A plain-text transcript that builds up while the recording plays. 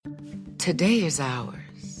Today is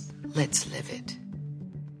ours. Let's live it.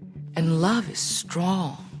 And love is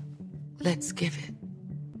strong. Let's give it.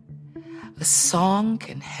 A song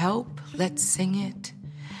can help. Let's sing it.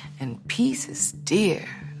 And peace is dear.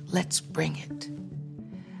 Let's bring it.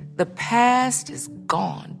 The past is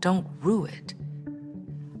gone. Don't rue it.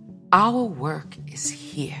 Our work is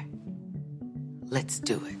here. Let's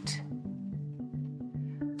do it.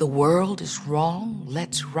 The world is wrong.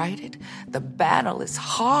 Let's right it. The battle is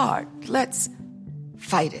hard. Let's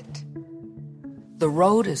fight it. The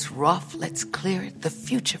road is rough. Let's clear it. The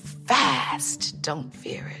future fast. Don't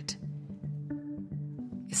fear it.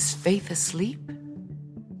 Is faith asleep?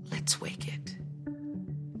 Let's wake it.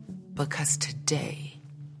 Because today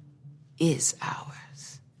is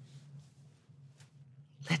ours.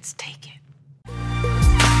 Let's take it.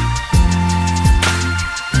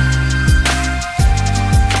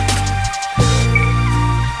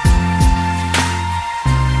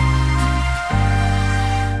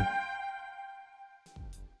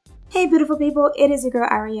 Hey beautiful people, it is your girl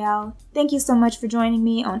Ariel. Thank you so much for joining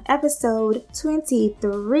me on episode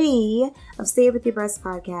 23 of Say It With Your Breast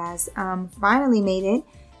podcast. Finally made it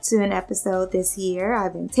to an episode this year.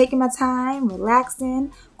 I've been taking my time,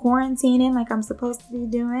 relaxing, quarantining like I'm supposed to be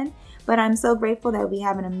doing. But I'm so grateful that we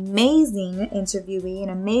have an amazing interviewee, an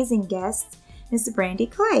amazing guest, Miss Brandy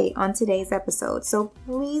Clay, on today's episode. So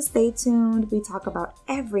please stay tuned. We talk about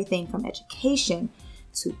everything from education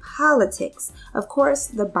to politics, of course,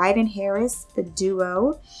 the Biden-Harris, the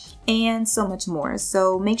duo, and so much more.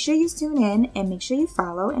 So make sure you tune in and make sure you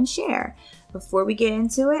follow and share. Before we get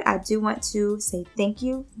into it, I do want to say thank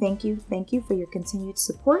you for your continued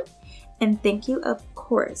support. And thank you, of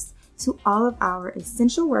course, to all of our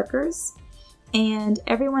essential workers and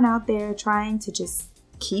everyone out there trying to just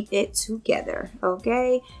keep it together,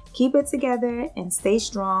 okay? Keep it together and stay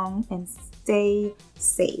strong and stay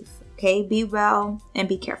safe. Okay, be well and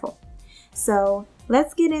be careful. So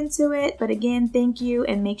let's get into it. But again, thank you.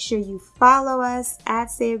 And make sure you follow us at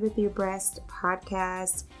Say It With Your Breast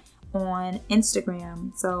podcast on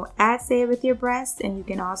Instagram. So at Say It With Your Breast. And you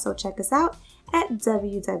can also check us out at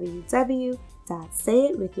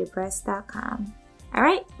www.sayitwithyourbreast.com. All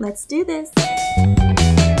right, let's do this.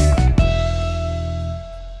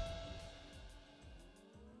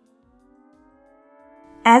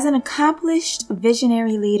 As an accomplished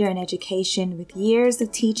visionary leader in education with years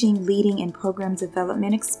of teaching, leading, and program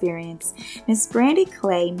development experience, Ms. Brandy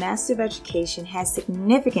Clay, Master of Education, has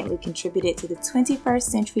significantly contributed to the 21st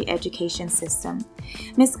century education system.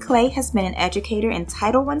 Ms. Clay has been an educator in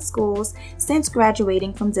Title I schools since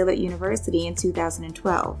graduating from Dillard University in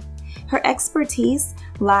 2012. Her expertise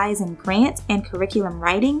lies in grant and curriculum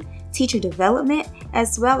writing, teacher development,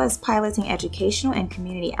 as well as piloting educational and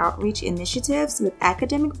community outreach initiatives with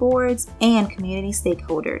academic boards and community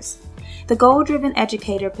stakeholders. The goal-driven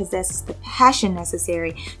educator possesses the passion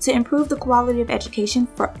necessary to improve the quality of education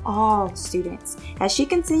for all students as she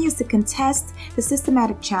continues to contest the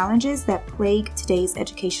systematic challenges that plague today's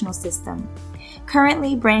educational system.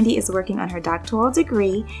 Currently, Brandy is working on her doctoral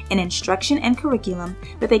degree in instruction and curriculum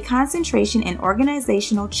with a concentration in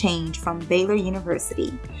organizational change from Baylor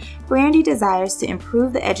University. Brandy desires to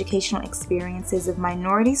improve the educational experiences of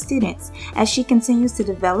minority students as she continues to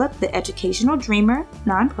develop the Educational Dreamer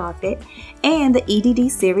nonprofit and the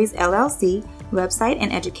EDD Series LLC website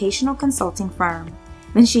and educational consulting firm.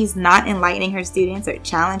 When she's not enlightening her students or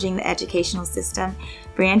challenging the educational system,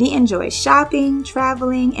 Brandy enjoys shopping,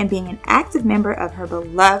 traveling, and being an active member of her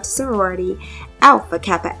beloved sorority, Alpha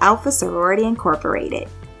Kappa Alpha Sorority Incorporated.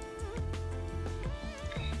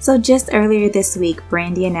 So just earlier this week,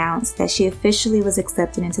 Brandy announced that she officially was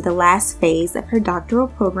accepted into the last phase of her doctoral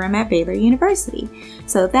program at Baylor University.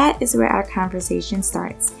 So that is where our conversation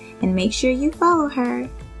starts. And make sure you follow her.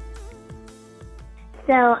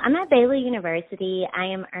 So I'm at Baylor University. I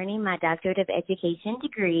am earning my Doctorate of Education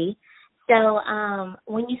degree. So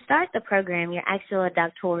when you start the program, you're actually a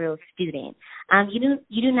doctoral student. You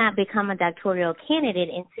do not become a doctoral candidate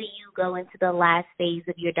until you go into the last phase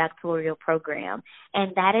of your doctoral program.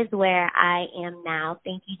 And that is where I am now.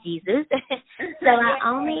 Thank you, Jesus. So I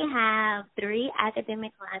only have 3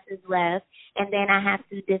 academic classes left, and then I have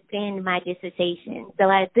to defend my dissertation. So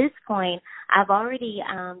at this point, I've already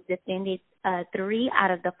defended 3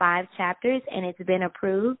 out of the 5 chapters, and it's been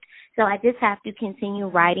approved. So I just have to continue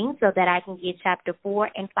writing so that I can get chapter 4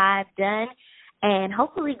 and 5 done and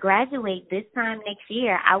hopefully graduate this time next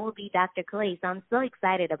year. I will be Dr. Clay, so I'm so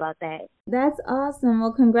excited about that. That's awesome.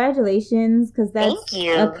 Well, congratulations, because that's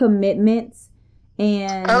a commitment.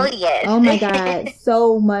 And oh, yes. Oh, my God,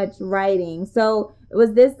 so much writing. So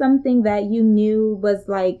was this something that you knew was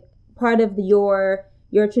like part of your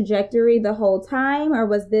your trajectory the whole time, or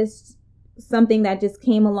was this something that just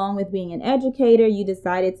came along with being an educator? You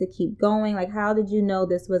decided to keep going? Like, how did you know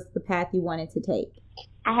this was the path you wanted to take?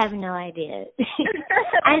 I have no idea.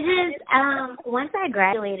 I just, once I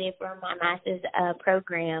graduated from my master's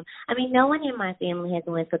program, I mean, no one in my family has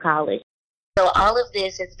went to college. So all of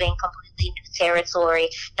this has been completely new territory,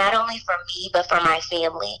 not only for me, but for my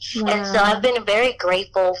family. Wow. And so I've been very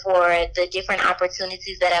grateful for the different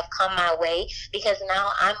opportunities that have come my way, because now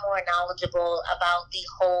I'm more knowledgeable about the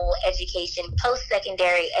whole education,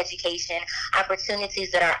 post-secondary education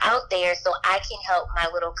opportunities that are out there, so I can help my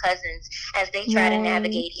little cousins as they try to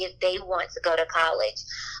navigate if they want to go to college.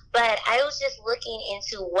 But I was just looking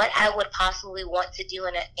into what I would possibly want to do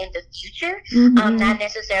in the future, not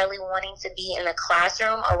necessarily wanting to be in a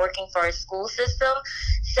classroom or working for a school system.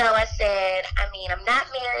 So I said, I mean, I'm not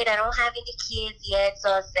married, I don't have any kids yet, so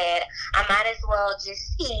I said I might as well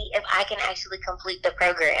just see if I can actually complete the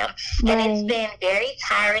program. Right. And it's been very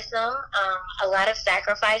tiresome, a lot of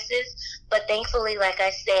sacrifices, but thankfully, like I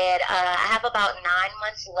said, I have about 9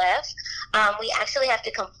 months left. We actually have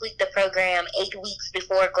to complete the program 8 weeks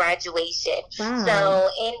before graduation. Wow. So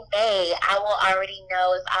in May, I will already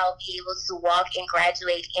know if I'll be able to walk and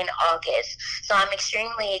graduate in August. So I'm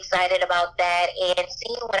extremely excited about that and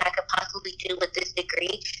seeing what I could possibly do with this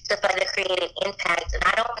degree to further create an impact,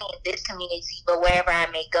 not only in this community, but wherever I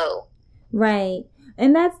may go. Right.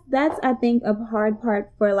 And that's I think a hard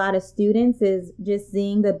part for a lot of students is just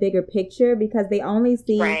seeing the bigger picture, because they only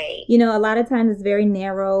see, you know, a lot of times it's very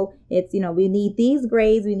narrow. It's, you know, we need these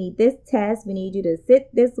grades, we need this test, we need you to sit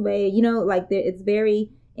this way, you know, like it's very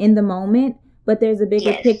in the moment, but there's a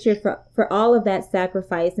bigger picture for all of that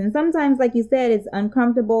sacrifice. And sometimes, like you said, it's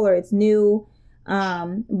uncomfortable or it's new,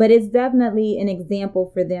 but it's definitely an example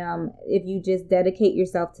for them if you just dedicate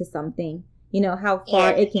yourself to something, you know, how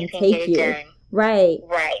far it can take you. Done. Right.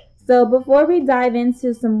 So before we dive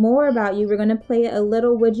into some more about you, we're going to play a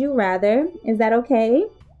little Would You Rather. Is that okay?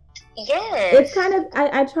 Yes. It's kind of,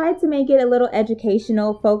 I tried to make it a little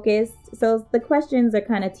educational focused, so the questions are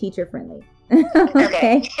kind of teacher friendly.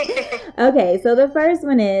 Okay. Okay, so the first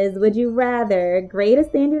one is, would you rather grade a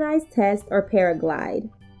standardized test or paraglide?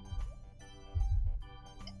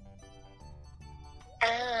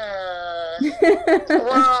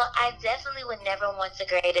 Well, I definitely would never want to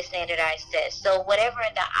grade a standardized test. So whatever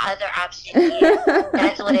the other option is,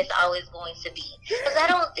 that's what it's always going to be. Because I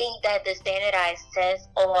don't think that the standardized tests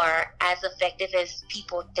are as effective as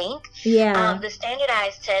people think. Yeah. The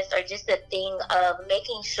standardized tests are just a thing of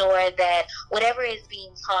making sure that whatever is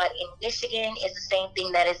being taught in Michigan is the same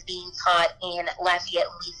thing that is being taught in Lafayette,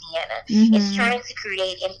 Louisiana. It's trying to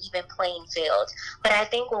create an even playing field. But I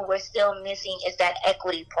think what we're still missing is that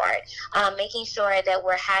equity part. Making sure that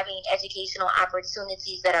we're having educational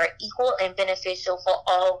opportunities that are equal and beneficial for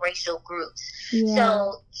all racial groups. Yeah.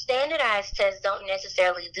 So standardized tests don't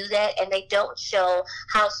necessarily do that, and they don't show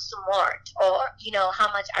how smart or, you know, how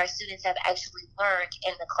much our students have actually learned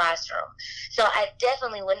in the classroom. So I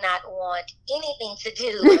definitely would not want anything to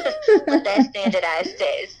do with that standardized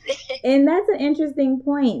test. And that's an interesting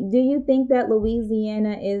point. Do you think that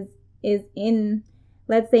Louisiana is in,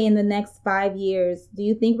 let's say, in the next 5 years, do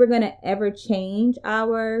you think we're going to ever change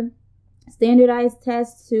our standardized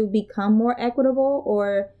tests to become more equitable,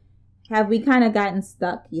 or have we kind of gotten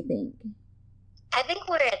stuck, you think? I think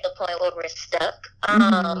we're at the point where we're stuck.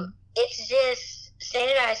 It's just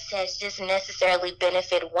standardized tests just necessarily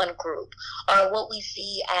benefit one group, or what we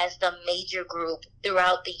see as the major group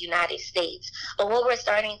throughout the United States. But what we're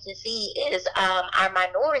starting to see is our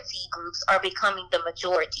minority groups are becoming the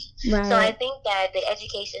majority. Right. So I think that the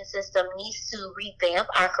education system needs to revamp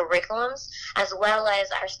our curriculums as well as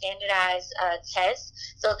our standardized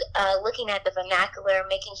tests. So looking at the vernacular,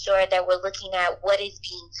 making sure that we're looking at what is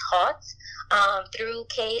being taught through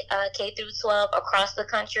K through 12 across the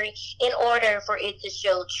country, in order for it to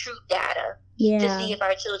show true data to see if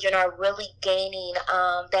our children are really gaining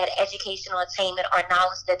that educational attainment or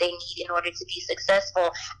knowledge that they need in order to be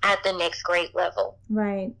successful at the next grade level.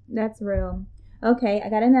 Right. That's real. Okay, I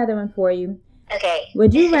got another one for you. Okay.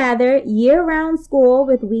 Would you rather year-round school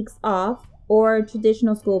with weeks off or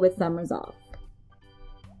traditional school with summers off?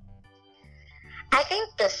 I think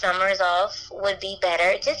the summers off would be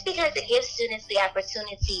better, just because it gives students the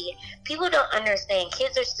opportunity. People don't understand.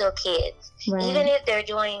 Kids are still kids. Right. Even if they're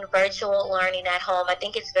doing virtual learning at home, I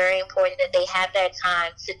think it's very important that they have that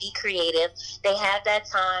time to be creative. They have that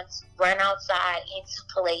time to run outside and to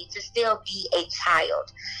play, to still be a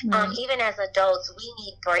child. Right. Even as adults, we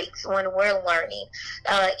need breaks when we're learning.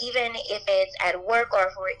 Even if it's at work or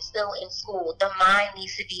if we're still in school, the mind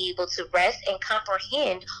needs to be able to rest and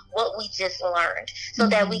comprehend what we just learned. learned so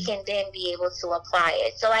that we can then be able to apply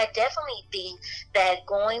it. So I definitely think that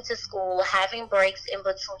going to school, having breaks in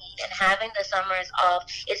between, and having the summers off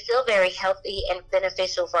is still very healthy and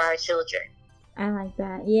beneficial for our children. I like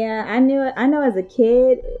that. Yeah, I know as a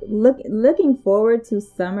kid, looking forward to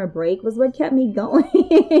summer break was what kept me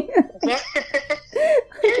going.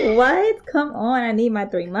 What? Come on, I need my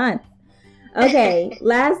 3 months. Okay,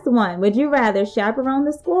 last one. Would you rather chaperone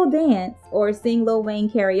the school dance or sing Lil Wayne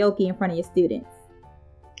karaoke in front of your students?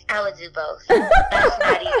 I would do both. That's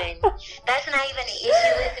not even an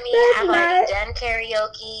issue with me. I've already done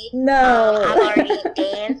karaoke. No. I've already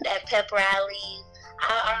danced at pep rallies.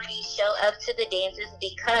 I already show up to the dances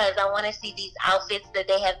because I want to see these outfits that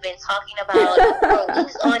they have been talking about for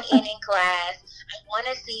weeks on end in class. I want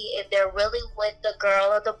to see if they're really with the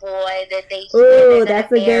girl or the boy that they Ooh,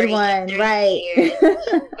 that's a good one, right?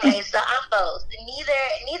 Okay, so I'm both.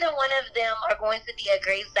 Neither one of them are going to be a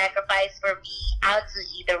great sacrifice for me. I'll do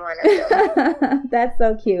either one of them. That's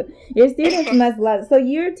so cute. Your students must love. So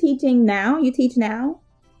you're teaching now? You teach now?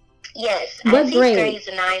 Yes. What I teach grade? grades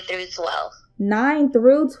 9 through 12. 9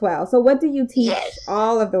 through 12. So what do you teach? Yes.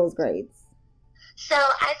 All of those grades? So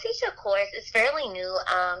I teach a course. It's fairly new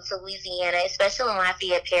to Louisiana, especially in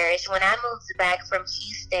Lafayette Parish. When I moved back from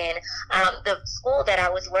Houston, the school that I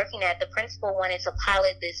was working at, the principal wanted to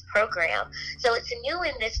pilot this program. So it's new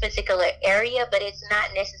in this particular area, but it's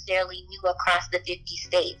not necessarily new across the 50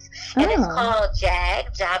 states. And it's called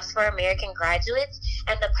JAG, Jobs for American Graduates.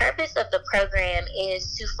 And the purpose of the program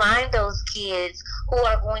is to find those kids who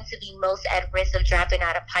are going to be most at risk of dropping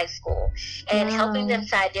out of high school and helping them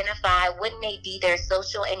to identify what may be their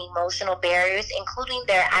social and emotional barriers, including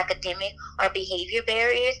their academic or behavior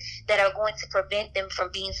barriers that are going to prevent them from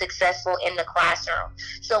being successful in the classroom.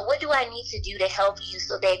 So what do I need to do to help you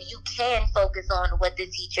so that you can focus on what the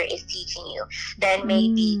teacher is teaching you? That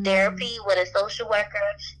may be therapy with a social worker.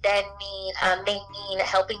 That may mean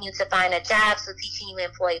helping you to find a job, so teaching you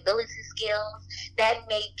employability skills. That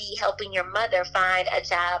may be helping your mother find a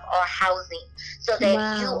job or housing so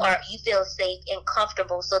that you feel safe and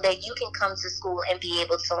comfortable so that you can come to school and be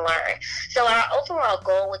able to learn. So our overall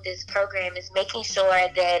goal with this program is making sure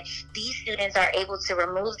that these students are able to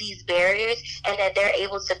remove these barriers and that they're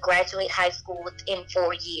able to graduate high school within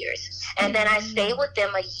 4 years. And then I stay with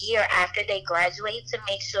them a year after they graduate to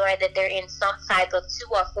make sure that they're in some type of 2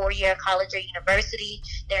 or 4 year college or university,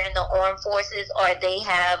 they're in the armed forces, or they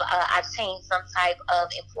have obtained some type of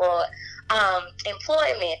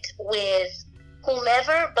employment with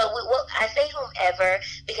whomever, but I say whomever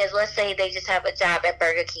because let's say they just have a job at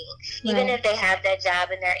Burger King. Even if they have that job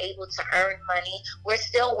and they're able to earn money, we're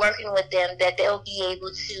still working with them that they'll be able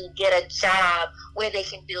to get a job where they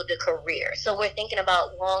can build a career. So we're thinking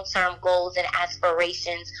about long-term goals and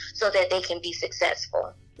aspirations so that they can be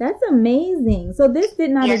successful. That's amazing. So this did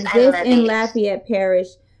not exist in Lafayette Parish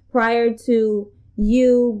prior to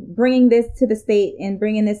you bringing this to the state and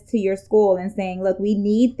bringing this to your school and saying, look, we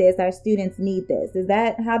need this. Our students need this. Is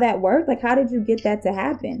that how that worked? Like, how did you get that to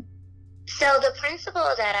happen? So the principal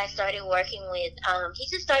that I started working with, he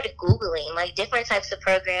just started Googling like different types of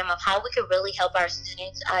program of how we could really help our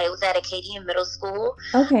students. It was at Acadian Middle School.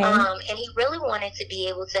 Okay. And he really wanted to be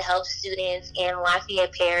able to help students in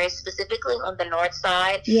Lafayette Parish, specifically on the north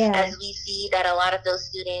side, as we see that a lot of those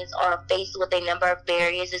students are faced with a number of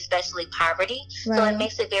barriers, especially poverty. Right. So it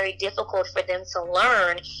makes it very difficult for them to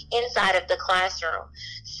learn inside of the classroom.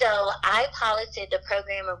 So I piloted the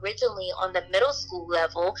program originally on the middle school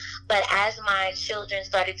level, but as my children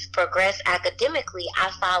started to progress academically,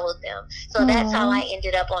 I followed them. So that's how I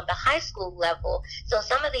ended up on the high school level. So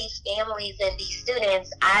some of these families and these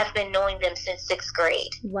students, I've been knowing them since 6th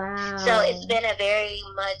grade. Wow. So it's been a very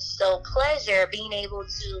much so pleasure being able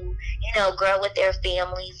to, grow with their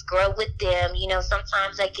families, grow with them.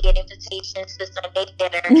 Sometimes I get invitations to Sunday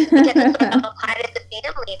dinner because I'm a part of the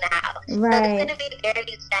family now. Right. So it's going to be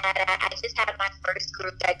very sad. I just had my first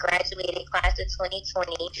group that graduated class of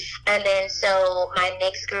 2020. And then so my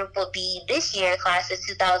next group will be this year, class of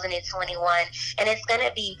 2021. And it's going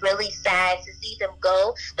to be really sad to see them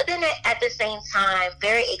go. But then at the same time,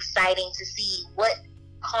 very exciting to see what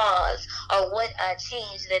cause or what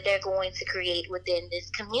change that they're going to create within this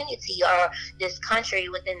community or this country,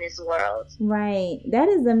 within this world. Right. That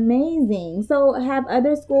is amazing. So have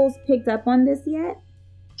other schools picked up on this yet?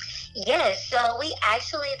 Yes, so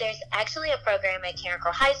there's actually a program at Karen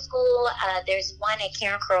Crowe High School. There's one at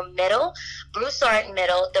Karen Crowe Middle, Broussard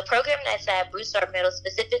Middle. The program that's at Broussard Middle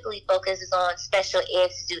specifically focuses on special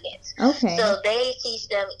ed students. Okay. So they teach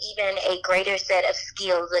them even a greater set of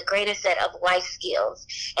skills, a greater set of life skills.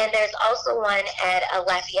 And there's also one at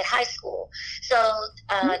Lafayette High School. So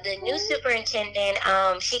the new superintendent,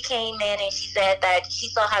 she came in and she said that she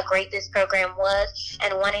saw how great this program was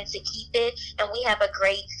and wanted to keep it. And we have a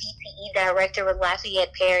great CPE director with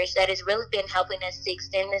Lafayette Parish that has really been helping us to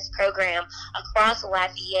extend this program across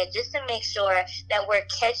Lafayette, just to make sure that we're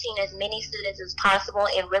catching as many students as possible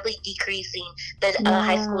and really decreasing the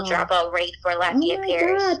high school dropout rate for Lafayette Parish.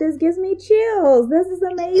 Oh my God, this gives me chills. This is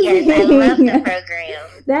amazing. Yes, I love the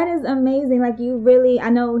program. That is amazing. Like, you really, I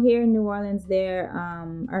know here in New Orleans there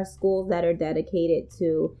are schools that are dedicated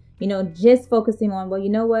to, you know, just focusing on, well, you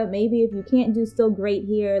know what, maybe if you can't do so great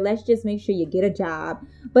here, let's just make sure you get a job.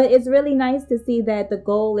 But it's really nice to see that the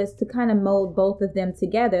goal is to kind of mold both of them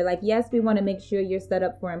together. Like, yes, we want to make sure you're set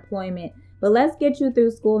up for employment, but let's get you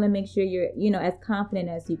through school and make sure you're, you know, as confident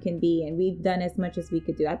as you can be. And we've done as much as we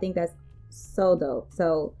could do. I think that's so dope.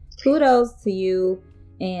 So kudos to you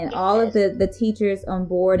and all of the teachers on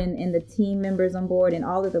board and the team members on board and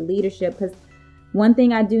all of the leadership. Because one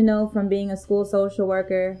thing I do know from being a school social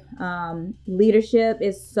worker, leadership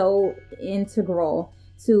is so integral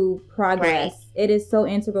to progress. Right. It is so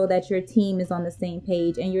integral that your team is on the same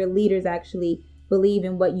page and your leaders actually believe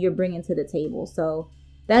in what you're bringing to the table. So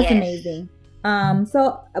that's amazing.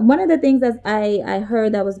 So one of the things that I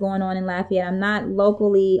heard that was going on in Lafayette, I'm not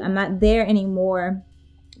there anymore.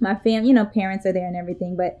 My parents are there and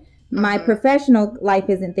everything, but my professional life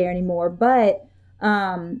isn't there anymore. But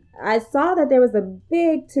I saw that there was a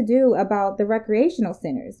big to-do about the recreational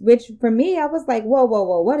centers, which for me, I was like, whoa,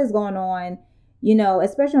 what is going on? You know,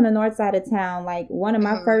 especially on the north side of town. Like one of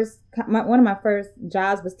my first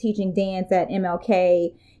jobs was teaching dance at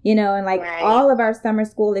MLK, you know, and like all of our summer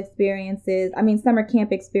camp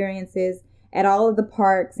experiences at all of the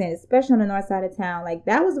parks, and especially on the north side of town. Like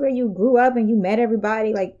that was where you grew up and you met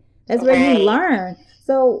everybody. Like that's where you learn.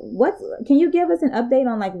 So can you give us an update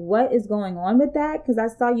on like what is going on with that? Because I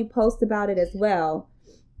saw you post about it as well.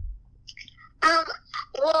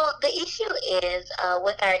 Well, the issue is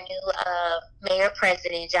with our new mayor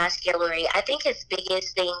president, Josh Guillory. I think his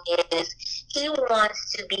biggest thing is he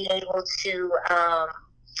wants to be able to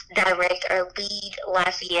direct or lead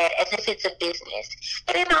Lafayette as if it's a business.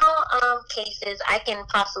 And in all cases, I can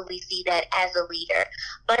possibly see that as a leader.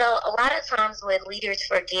 But a lot of times what leaders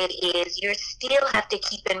forget is you still have to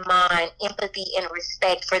keep in mind empathy and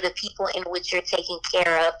respect for the people in which you're taking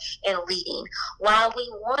care of and leading. While we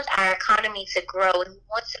want our economy to grow and we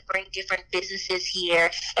want to bring different businesses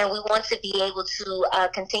here and we want to be able to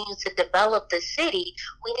continue to develop the city,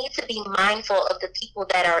 we need to be mindful of the people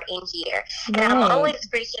that are in here. And I'm always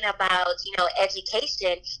preaching about,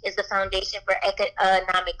 education is the foundation for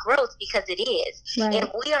economic growth, because it is. Right. If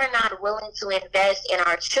we are not willing to invest in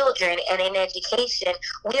our children and in education,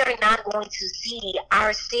 we are not going to see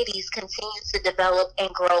our cities continue to develop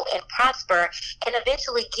and grow and prosper and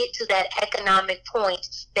eventually get to that economic point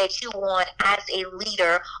that you want as a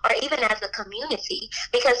leader or even as a community,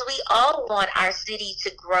 because we all want our city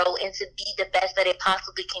to grow and to be the best that it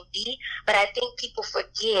possibly can be. But I think people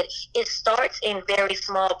forget it starts in very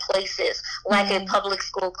small places, like a public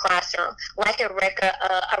school classroom, like a rec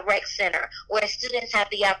center, where students have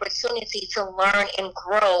the opportunity to learn and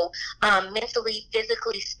grow mentally,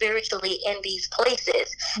 physically, spiritually in these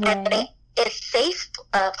places. And it's safe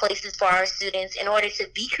places for our students in order to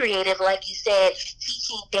be creative, like you said,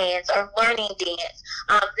 teaching dance or learning dance,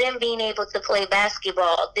 them being able to play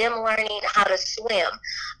basketball, them learning how to swim.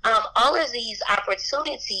 All of these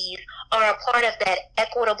opportunities are a part of that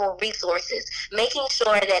equitable resources, making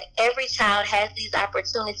sure that every child has these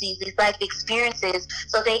opportunities, these life experiences,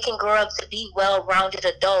 so they can grow up to be well-rounded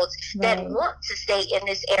adults that want to stay in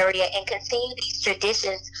this area and continue these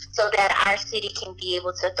traditions so that our city can be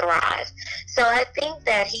able to thrive. So I think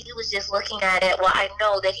that he was just looking at it, I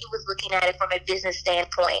know that he was looking at it from a business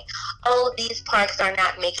standpoint. Oh, these parks are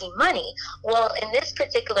not making money. Well, in this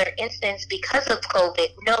particular instance, because of COVID,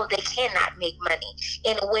 no, they cannot make money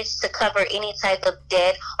in which to cover any type of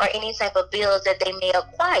debt or any type of bills that they may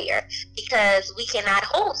acquire, because we cannot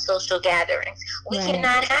hold social gatherings. We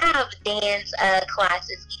cannot have dance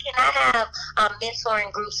classes. We cannot have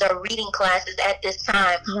mentoring groups or reading classes at this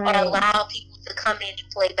time or allow people to come in and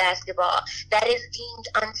play basketball. That is deemed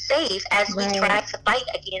unsafe as we try to fight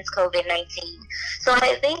against COVID-19. So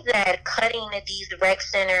I think that cutting these rec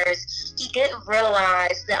centers, he didn't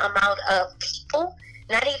realize the amount of people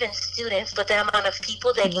not even students, but the amount of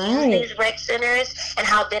people that use these rec centers and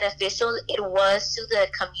how beneficial it was to the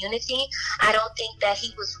community. I don't think that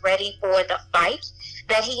he was ready for the fight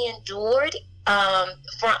that he endured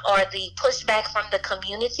or the pushback from the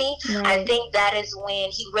community. I think that is when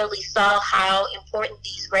he really saw how important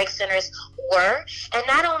these rec centers were. And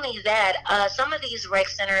not only that, some of these rec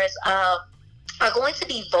centers are going to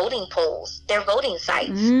be voting polls. They're voting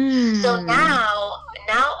sites. So now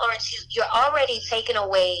aren't you're already taking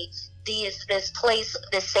away this place,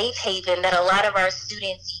 this safe haven that a lot of our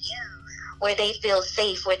students use, where they feel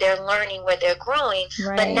safe, where they're learning, where they're growing.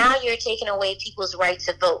 But now you're taking away people's right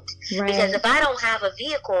to vote. Because if I don't have a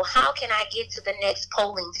vehicle, how can I get to the next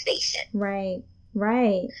polling station?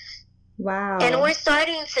 Wow. And we're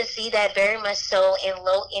starting to see that very much so in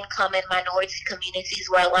low-income and minority communities,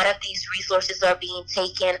 where a lot of these resources are being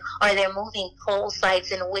taken, or they're moving poll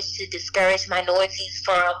sites in which to discourage minorities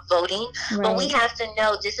from voting. But we have to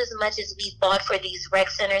know, just as much as we fought for these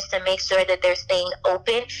rec centers to make sure that they're staying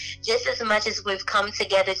open, just as much as we've come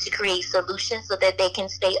together to create solutions so that they can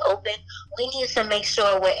stay open, we need to make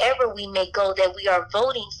sure wherever we may go that we are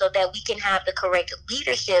voting so that we can have the correct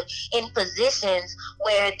leadership in positions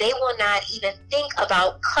where they will not even think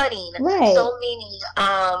about cutting so many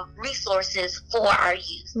resources for our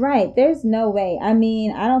youth. There's no way. I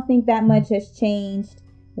mean, I don't think that much has changed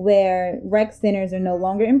where rec centers are no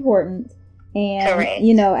longer important. And,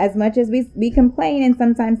 you know, as much as we complain and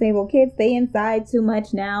sometimes say, well, kids stay inside too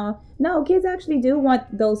much now. No, kids actually do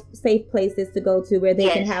want those safe places to go to where they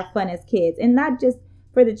can have fun as kids. And not just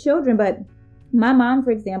for the children, but my mom,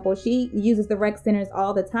 for example, she uses the rec centers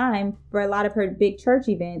all the time for a lot of her big church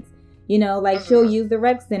events. You know, like she'll use the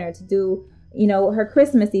rec center to do, you know, her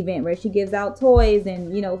Christmas event where she gives out toys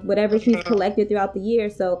and, you know, whatever she's collected throughout the year.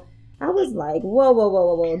 So I was like,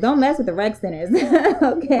 whoa. Don't mess with the rec centers.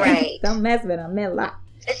 Okay. Don't mess with them.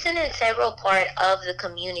 It's an integral part of the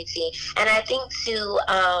community. And I think too,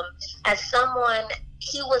 as someone,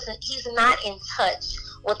 he's not in touch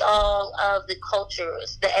with all of the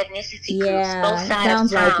cultures, the ethnicity groups, both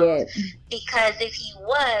sides of town. Because if he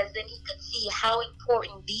was, then he could see how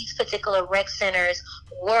important these particular rec centers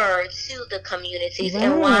were to the communities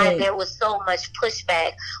and why there was so much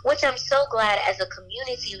pushback, which I'm so glad as a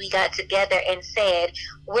community we got together and said,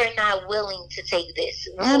 we're not willing to take this.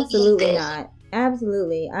 Absolutely not.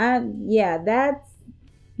 Absolutely. That's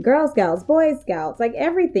Girl Scouts, Boy Scouts, like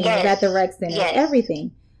everything is at the rec center,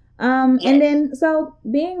 everything. And then, so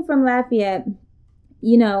being from Lafayette,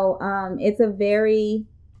 you know, it's a very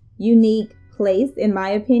unique place, in my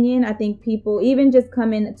opinion. I think people, even just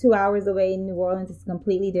coming 2 hours away in New Orleans, is a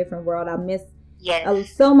completely different world. I miss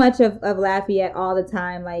so much of Lafayette all the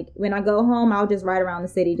time. Like when I go home, I'll just ride around the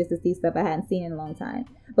city just to see stuff I hadn't seen in a long time.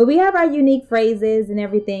 But we have our unique phrases and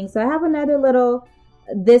everything. So I have another little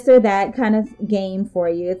this or that kind of game for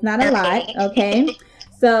you. It's not a lot, okay?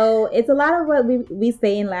 So it's a lot of what we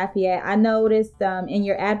say in Lafayette. I noticed in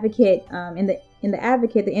your advocate, in the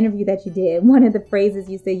advocate, the interview that you did, one of the phrases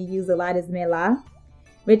you say you use a lot is "mela,"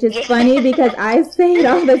 which is funny because I say it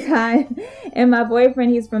all the time. And my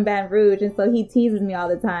boyfriend, he's from Baton Rouge, and so he teases me all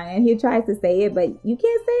the time. And he tries to say it, but you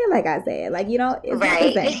can't say it like I say it. Like, you know, it's not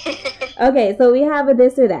the same. Okay, so we have a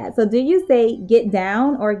this or that. So do you say get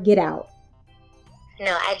down or get out?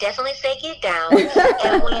 No, I definitely say get down.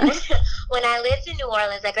 And when I lived in New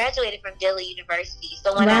Orleans, I graduated from Dillard University.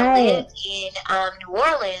 So when I lived in New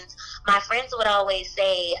Orleans, my friends would always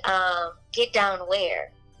say, get down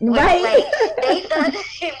where? Like, they thought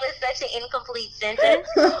it was such an incomplete sentence.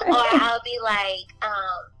 Or I'll be like,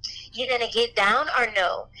 you're going to get down or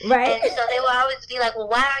no? And so they will always be like, well,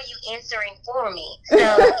 why are you answering for me? So,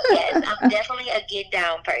 yes, I'm definitely a get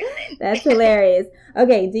down person. That's hilarious.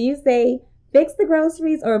 Okay, do you say fix the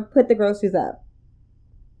groceries or put the groceries up?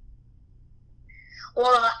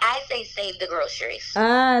 Well, I say save the groceries.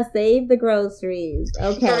 Save the groceries.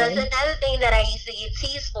 Okay. So that's another thing that I used to get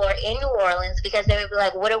teased for in New Orleans, because they would be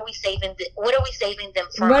like, "What are we saving them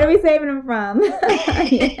from?" What are we saving them from?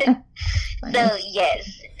 So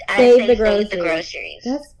yes, save the groceries. Save the groceries.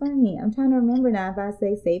 That's funny. I'm trying to remember now if I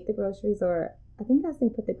say save the groceries or I think I say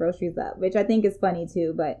put the groceries up, which I think is funny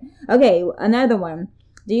too. But okay, another one.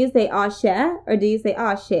 Do you say "aw share" or do you say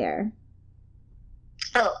 "aw share"?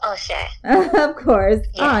 Oh, share. Of course,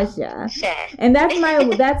 yeah. Share. And that's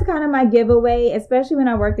kind of my giveaway, especially when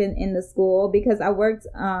I worked in the school, because I worked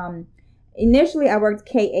initially I worked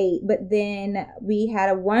K-8, but then we had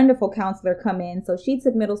a wonderful counselor come in, so she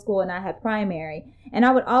took middle school and I had primary, and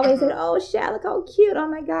I would always say, "Oh, Shad, look how cute! Oh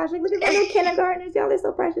my gosh, like look at the little kindergartners, y'all are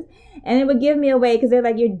so precious," and it would give me away because they're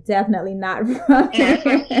like, "You're definitely not from here.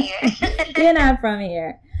 You're not from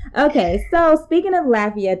here." Okay, so speaking of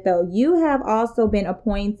Lafayette, though, you have also been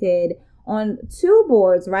appointed on 2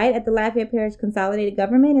 boards, right, at the Lafayette Parish Consolidated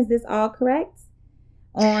Government. Is this all correct?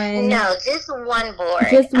 No, just one board.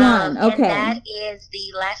 Just one, okay. And that is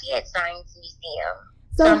the Lafayette Science Museum.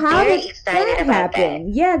 So I'm how very did excited that about happen?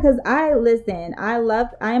 that. Yeah, because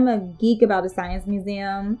I'm a geek about the Science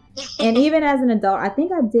Museum. And even as an adult, I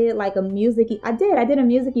think I did like a music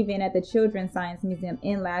event at the Children's Science Museum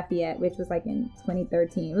in Lafayette, which was like in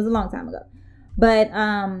 2013. It was a long time ago. But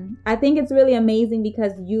I think it's really amazing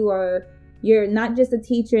because you're not just a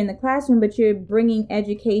teacher in the classroom, but you're bringing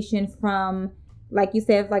education from, like you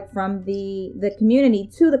said, like from the community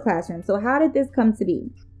to the classroom. So how did this come to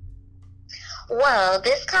be? Well,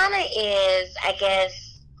 this kind of is, I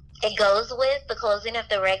guess, it goes with the closing of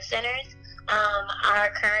the rec centers. Our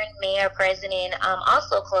current mayor president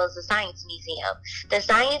also closed the Science Museum. The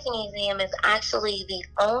Science Museum is actually the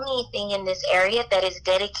only thing in this area that is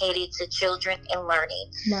dedicated to children and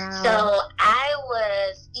learning. Wow. So I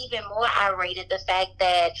was even more irate at the fact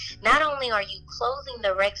that not only are you closing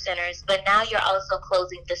the rec centers, but now you're also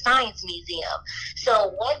closing the Science Museum.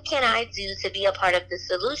 So what can I do to be a part of the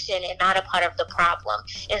solution and not a part of the problem?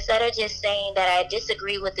 Instead of just saying that I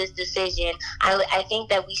disagree with this decision, I think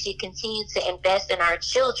that we should continue to invest in our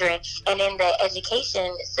children and in the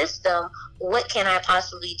education system. What can I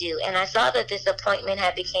possibly do? And I saw that this appointment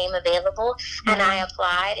had became available, and I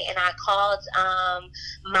applied, and I called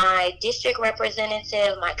my district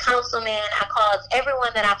representative, my councilman. I called everyone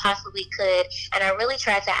that I possibly could, and I really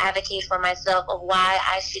tried to advocate for myself of why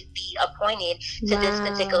I should be appointed to this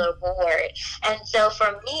particular board. And so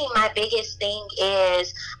for me, my biggest thing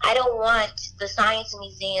is I don't want the Science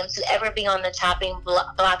Museum to ever be on the chopping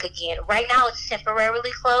block again. Right now, it's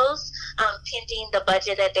temporarily closed, pending the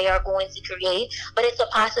budget that they are going to create, but it's a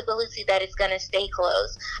possibility that it's going to stay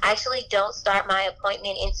closed. I actually don't start my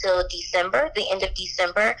appointment until December, the end of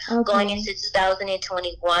December, going into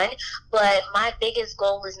 2021. But my biggest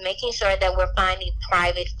goal is making sure that we're finding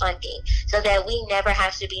private funding so that we never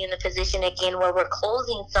have to be in the position again where we're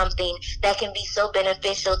closing something that can be so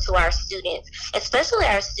beneficial to our students, especially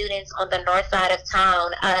our students on the north side of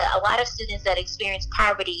town. A lot of students that experience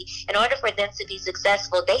poverty, in order for them to be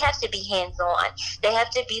successful, they have to be hands-on. They have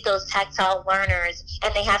to be those tactile learners,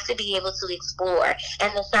 and they have to be able to explore.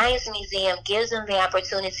 And the Science Museum gives them the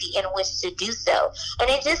opportunity in which to do so. And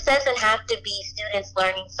it just doesn't have to be students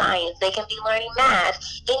learning science. They can be learning math.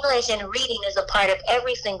 English and reading is a part of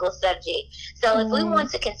every single subject. So if we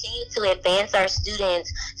want to continue to advance our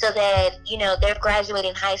students so that, you know, they're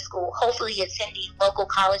graduating high school, hopefully attending local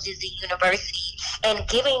colleges and universities, and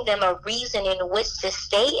giving them a reason in which to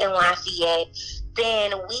stay in Lafayette,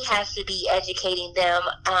 then we have to be educating them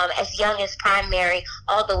as young as primary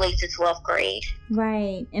all the way to 12th grade.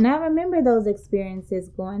 Right. And I remember those experiences,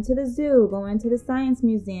 going to the zoo, going to the Science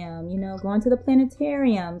Museum, you know, going to the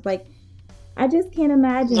planetariums. Like, I just can't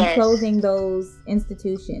imagine closing those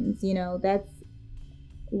institutions. You know, that's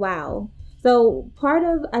wow. So part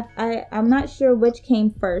of, I'm not sure which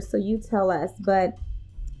came first, so you tell us, but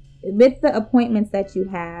with the appointments that you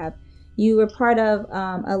have, you were part of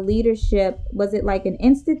a leadership, was it like an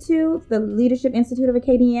institute, the Leadership Institute of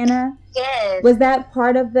Acadiana? Yes. Was that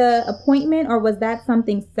part of the appointment, or was that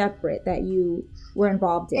something separate that you were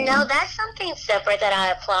involved in? No, that's something separate that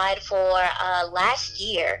I applied for last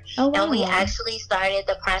year. Oh, wow. And we actually started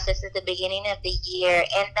the process at the beginning of the year.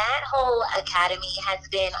 And that whole academy has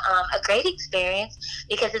been a great experience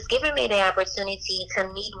because it's given me the opportunity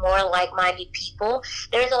to meet more like-minded people.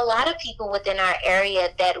 There's a lot of people within our area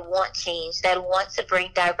that want change, that want to bring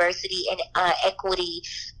diversity and equity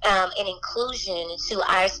and inclusion to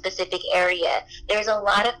our specific area. There's a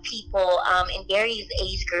lot of people in various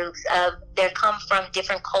age groups. They come from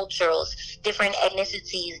different cultures, different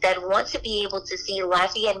ethnicities that want to be able to see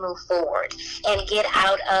Lafayette move forward and get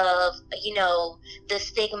out of, you know, the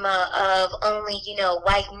stigma of only, you know,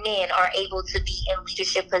 white men are able to be in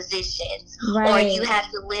leadership positions, or you have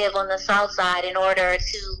to live on the South Side in order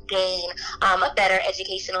to gain a better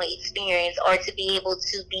educational experience or to be able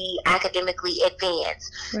to be academically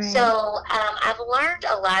advanced. Right. So I've learned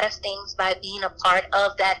a lot of things by being a part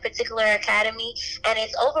of that particular academy, and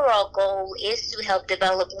its overall goal is to help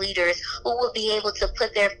develop leaders who will be able to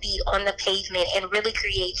put their feet on the pavement and really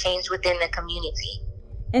create change within the community.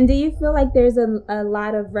 And do you feel like there's a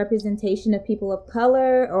lot of representation of people of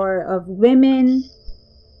color or of women?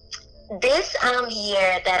 This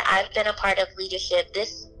year that I've been a part of leadership,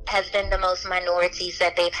 this has been the most minorities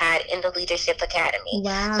that they've had in the Leadership Academy.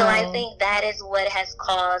 Wow. So I think that is what has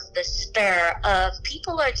caused the stir of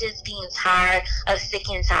people are just being tired of sick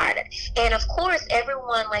and tired. And of course,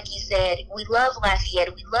 everyone, like you said, we love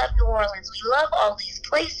Lafayette, we love New Orleans, we love all these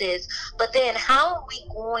places, but then how are we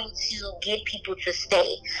going to get people to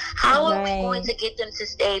stay? How are we going to get them to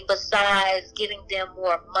stay besides giving them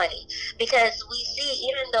more money? Because we see,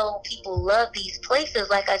 even though people love these places,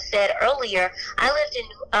 like I said earlier, I lived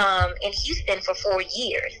in Houston for 4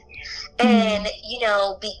 years. And, you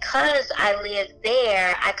know, because I lived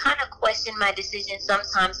there, I kind of questioned my decision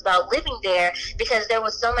sometimes about living there because there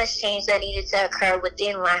was so much change that needed to occur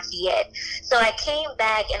within Lafayette. So I came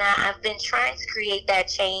back and I've been trying to create that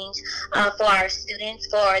change for our students,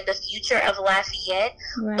 for the future of Lafayette.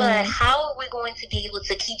 Right. But how are we going to be able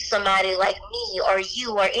to keep somebody like me or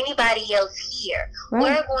you or anybody else here? Right.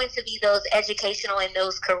 Where are going to be those educational and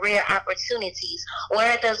those career opportunities?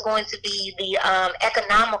 Where are those going to be the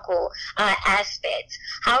economical aspects?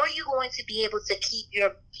 How are you going to be able to keep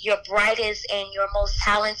your brightest and your most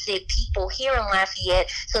talented people here in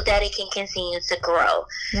Lafayette so that it can continue to grow?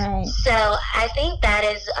 Right. So I think that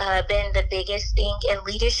has been the biggest thing in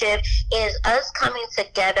leadership, is us coming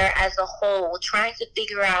together as a whole, trying to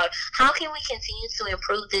figure out how can we continue to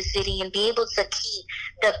improve this city and be able to keep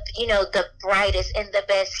the brightest and the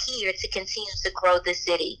best here to continue to grow the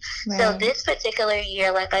city. Right. So this particular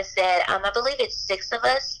year, like I said, I believe it's 6 of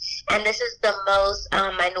us, and this is the most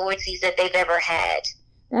minorities that they've ever had.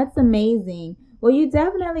 That's amazing. Well, you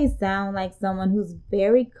definitely sound like someone who's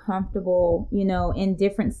very comfortable, you know, in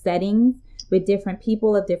different settings with different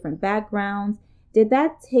people of different backgrounds. Did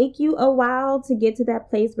that take you a while to get to that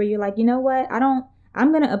place where you're like, you know what,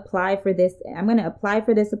 I'm going to apply for this. I'm going to apply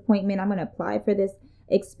for this appointment. I'm going to apply for this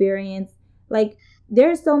experience. Like,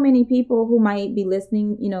 there's so many people who might be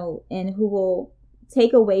listening, you know, and who will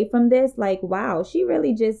take away from this, like, wow, she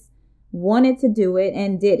really just wanted to do it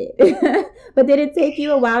and did it. But did it take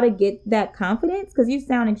you a while to get that confidence? Because you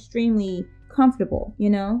sound extremely comfortable, you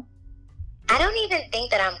know? I don't even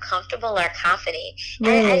think that I'm comfortable or confident.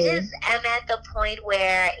 Really? I just am at the point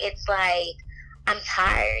where it's like, I'm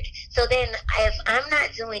tired. So then if I'm not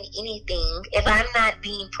doing anything, if I'm not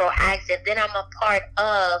being proactive, then I'm a part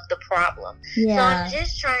of the problem. Yeah. So I'm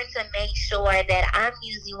just trying to make sure that I'm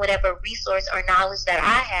using whatever resource or knowledge that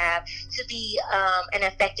I have to be an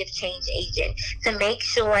effective change agent, to make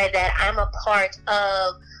sure that I'm a part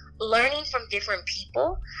of learning from different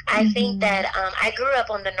people. I think that I grew up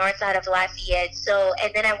on the north side of Lafayette,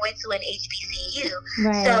 and then I went to an HBCU.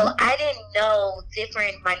 Right. So I didn't know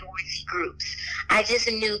different minority groups. I just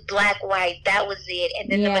knew black, white, that was it.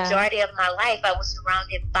 And then the majority of my life, I was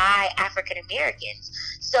surrounded by African Americans.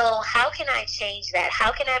 So how can I change that?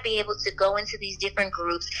 How can I be able to go into these different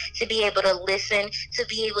groups, to be able to listen, to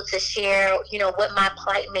be able to share, you know, what my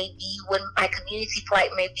plight may be, what my community plight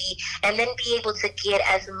may be, and then be able to get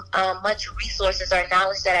as much resources or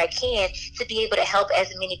knowledge that I can to be able to help as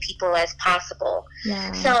many people as possible.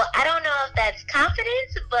 Yeah. So I don't know if that's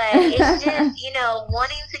confidence, but it's just, you know,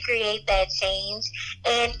 wanting to create that change.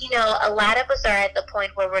 And, you know, a lot of us are at the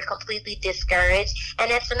point where we're completely discouraged.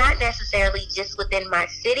 And it's not necessarily just within my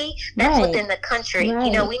city, that's within the country. Right.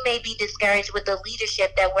 You know, we may be discouraged with the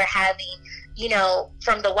leadership that we're having, you know,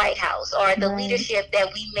 from the White House, or the leadership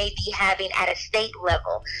that we may be having at a state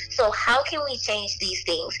level. So how can we change these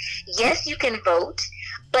things? Yes, you can vote,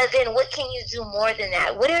 but then what can you do more than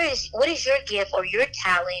that? What is your gift or your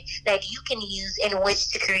talent that you can use in which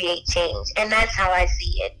to create change? And that's how I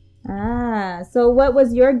see it. So what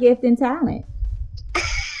was your gift and talent?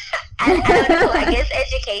 I don't know, I guess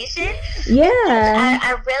education. Yeah.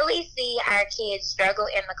 I really see our kids struggle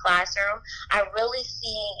in the classroom. I really see,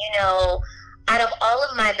 you know, out of all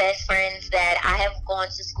of my best friends that I have gone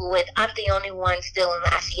to school with, I'm the only one still in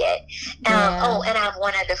Lafayette. Oh, and I have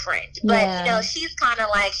one other friend. But, you know, she's kind of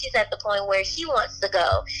like, she's at the point where she wants to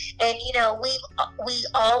go. And, you know, we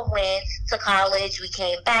all went to college. We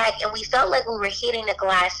came back, and we felt like we were hitting a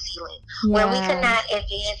glass ceiling where we could not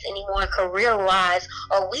advance anymore career-wise,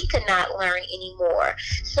 or we could not learn anymore.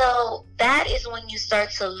 So that is when you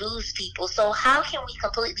start to lose people. So how can we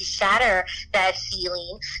completely shatter that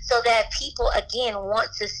ceiling so that people again want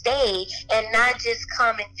to stay and not just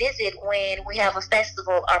come and visit when we have a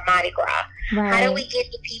festival or Mardi Gras? Right. How do we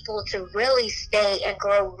get the people to really stay and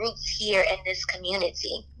grow roots here in this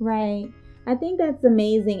community? Right. I think that's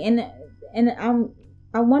amazing. And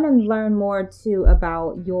I want to learn more too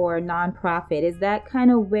about your nonprofit. Is that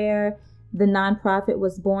kind of where the nonprofit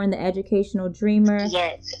was born, the Educational Dreamer?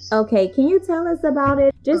 Yes. Okay, can you tell us about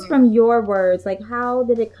it? Just from your words, like how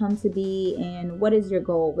did it come to be and what is your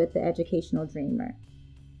goal with the Educational Dreamer?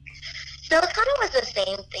 So it kind of was the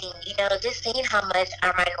same thing, just seeing how much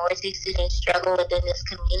our minority students struggle within this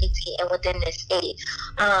community and within this state.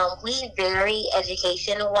 We vary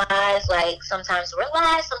education-wise. Like, sometimes we're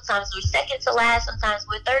last, sometimes we're second to last, sometimes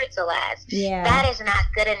we're third to last. Yeah. That is not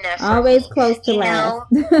good enough for Always me, close to last.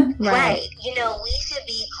 Right. We should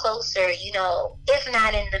be closer, if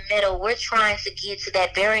not in the middle. We're trying to get to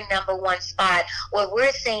that very number one spot where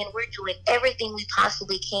we're saying we're doing everything we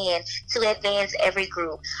possibly can to advance every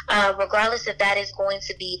group. Regardless if that is going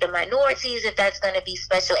to be the minorities, if that's going to be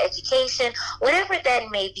special education, whatever that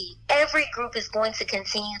may be, every group is going to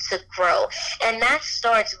continue to grow. And that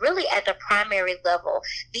starts really at the primary level,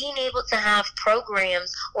 being able to have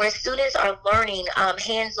programs where students are learning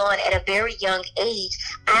hands-on at a very young age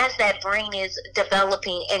as that brain is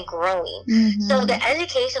developing and growing. Mm-hmm. So the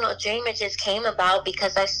educational dreamer just came about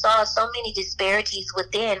because I saw so many disparities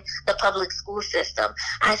within the public school system.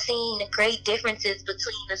 I seen great differences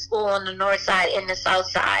between the school on the north side and the south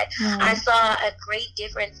side. Mm-hmm. I saw a great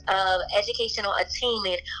difference of educational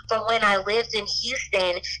attainment from when I lived in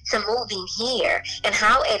Houston to moving here, and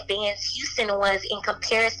how advanced Houston was in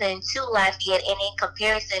comparison to Lafayette and in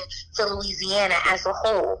comparison to Louisiana as a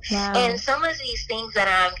whole. Wow. And some of these things that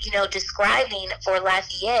I'm, describing for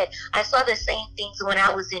Lafayette, I saw the same things when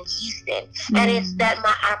I was in Houston. Mm-hmm. And it's that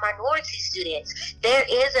our minority students, there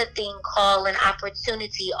is a thing called an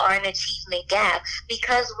opportunity or an achievement gap,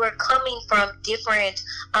 because we're coming from different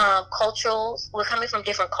we're coming from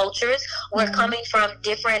different cultures, we're Mm-hmm. coming from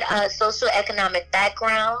different socioeconomic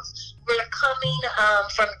backgrounds. We're coming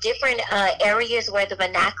from different areas where the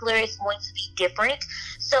vernacular is going to be different.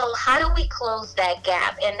 So how do we close that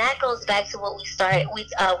gap? And that goes back to what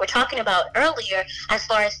we're talking about earlier as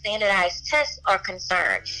far as standardized tests are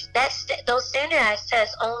concerned. Those standardized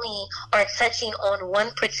tests only are touching on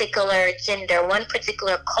one particular gender, one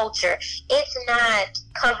particular culture. It's not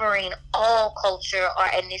covering all culture or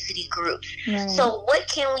ethnicity groups. Right. So what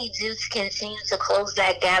can we do to continue to close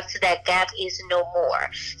that gap so that gap is no more?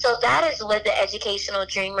 So that is what the educational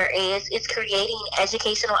dreamer is. It's creating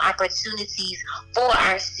educational opportunities for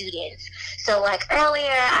our students. So like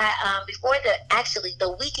earlier,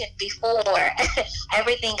 the weekend before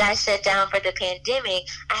everything got shut down for the pandemic,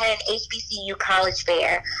 I had an HBCU college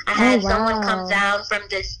fair. I had someone come down from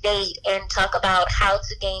the state and talk about how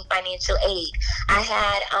to gain financial aid. I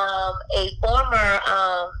had a former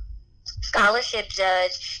scholarship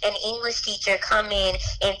judge and English teacher come in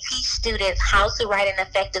and teach students how to write an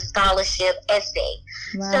effective scholarship essay.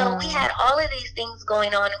 Wow. So we had all of these things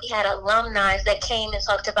going on. We had alumni that came and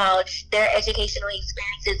talked about their educational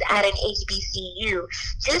experiences at an HBCU,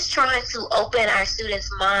 just trying to open our students'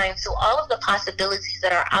 minds to all of the possibilities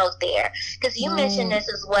that are out there. Because you mentioned this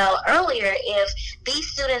as well earlier, if these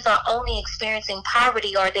students are only experiencing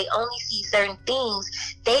poverty or they only see certain things,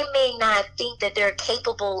 they may not think that they're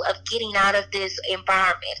capable of getting out of this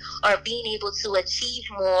environment or being able to achieve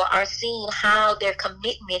more, or seeing how their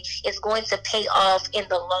commitment is going to pay off in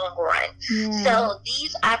the long run. Yeah. So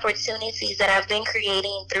these opportunities that I've been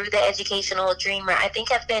creating through the Educational Dreamer, I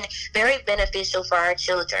think have been very beneficial for our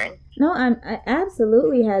children. No, I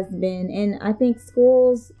absolutely has been. And I think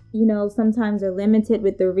schools, sometimes are limited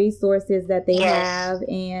with the resources that they have,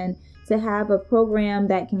 and to have a program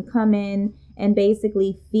that can come in and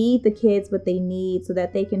basically feed the kids what they need so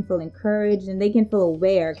that they can feel encouraged and they can feel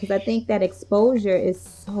aware. Because I think that exposure is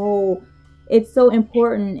so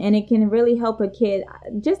important, and it can really help a kid.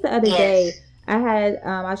 Just the other day,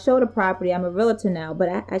 I showed a property. I'm a realtor now, but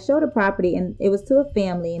I showed a property, and it was to a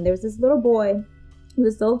family, and there was this little boy. He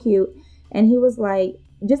was so cute, and he was like,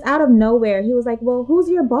 just out of nowhere, he was like, well, who's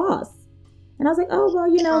your boss? And I was like, oh,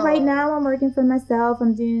 well, right now I'm working for myself.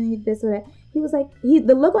 I'm doing this or that. He was like,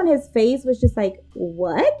 the look on his face was just like,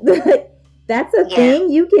 what? That's a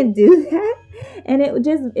thing? You can do that? And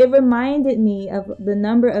it reminded me of the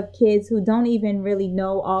number of kids who don't even really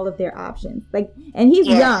know all of their options. And he's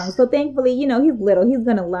young, so thankfully, he's little, he's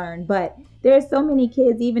going to learn. But there are so many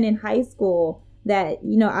kids, even in high school, that,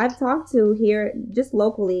 I've talked to here just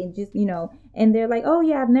locally, and just, and they're like, oh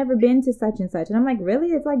yeah, I've never been to such and such. And I'm like, really?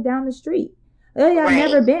 It's like down the street. Oh yeah, I've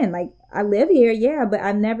never been. Like, I live here, but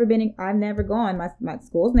I've never been. I've never gone. My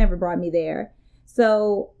school's never brought me there.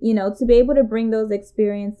 So, to be able to bring those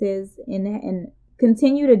experiences and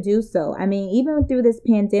continue to do so. I mean, even through this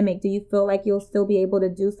pandemic, do you feel like you'll still be able to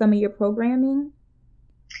do some of your programming?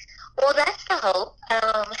 Well, that's the hope.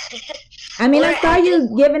 I mean, I saw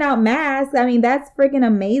you giving out masks. I mean, that's freaking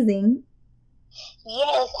amazing.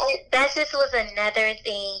 Yes, that just was another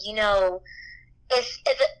thing. It's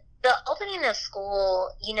the opening of school,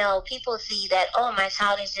 people see that, oh, my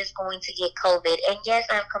child is just going to get COVID. And yes,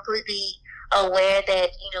 I'm completely aware that,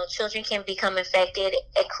 children can become infected,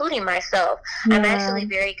 including myself. Yeah. I'm actually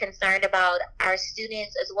very concerned about our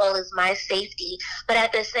students as well as my safety. But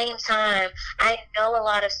at the same time, I know a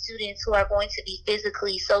lot of students who are going to be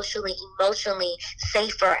physically, socially, emotionally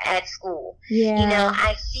safer at school. Yeah.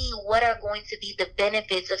 I see what are going to be the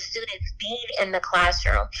benefits of students being in the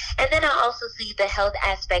classroom. And then I also see the health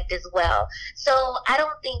aspect as well. So I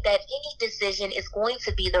don't think that any decision is going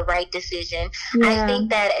to be the right decision. Yeah. I think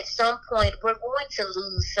that at some point we're going to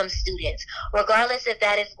lose some students, regardless if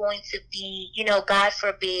that is going to be, God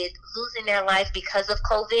forbid, losing their life because of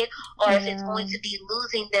COVID, or if it's going to be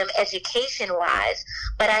losing them education-wise.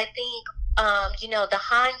 But I think, the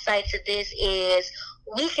hindsight to this is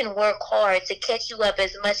we can work hard to catch you up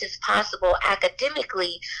as much as possible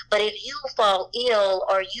academically, but if you fall ill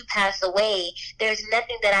or you pass away, there's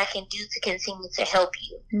nothing that I can do to continue to help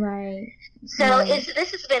you. Right. So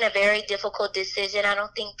this has been a very difficult decision. I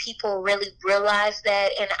don't think people really realize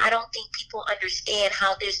that, and I don't think people understand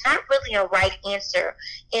how there's not really a right answer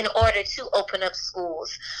in order to open up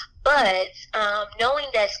schools. But knowing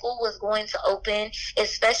that school was going to open,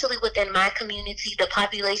 especially within my community, the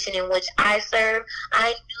population in which I serve, I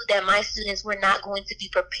knew that my students were not going to be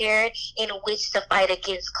prepared in which to fight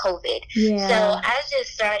against COVID. Yeah. So I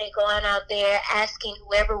just started going out there asking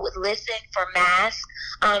whoever would listen for masks,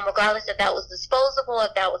 regardless if that was disposable,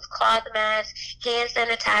 if that was cloth masks, hand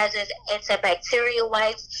sanitizers, antibacterial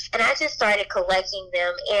wipes, and I just started collecting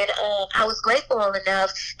them. And I was grateful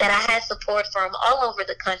enough that I had support from all over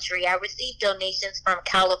the country. I received donations from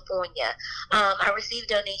California. I received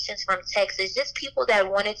donations from Texas, just people that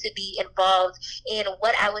wanted to be involved in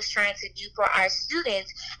what I was trying to do for our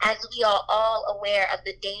students, as we are all aware of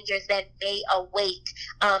the dangers that may await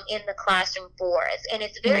in the classroom for us. And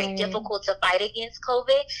it's very difficult to fight against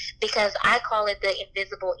COVID because I call it the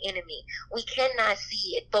invisible enemy. We cannot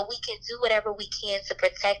see it, but we can do whatever we can to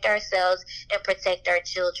protect ourselves and protect our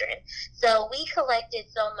children. So we collected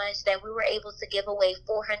so much that we were able to give away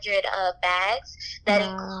 400 bags that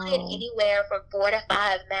included anywhere from 4 to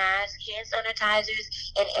 5 masks, hand sanitizers,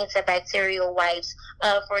 and antibacterial wipes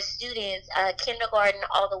for students kindergarten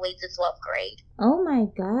all the way to 12th grade. Oh my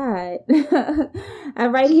God.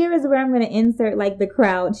 Right here is where I'm going to insert like the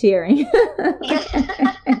crowd cheering.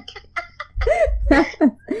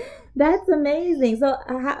 That's amazing. So,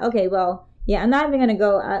 okay, well, yeah, I'm not even going to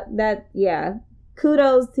go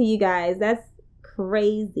kudos to you guys. That's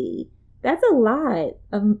crazy. That's a lot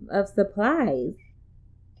of supplies.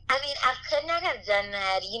 I mean, I could not have done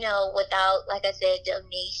that, without, like I said,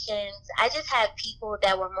 donations. I just had people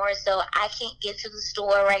that were more so, I can't get to the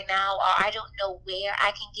store right now, or I don't know where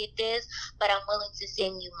I can get this, but I'm willing to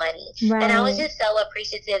send you money. Right. And I was just so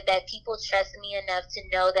appreciative that people trusted me enough to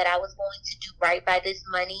know that I was going to do right by this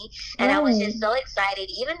money. And I was just so excited.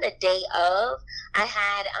 Even the day of, I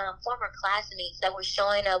had former classmates that were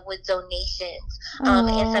showing up with donations,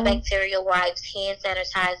 antibacterial wipes, hand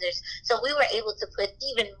sanitizers. So we were able to put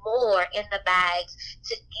even more in the bags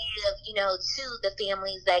to give, to the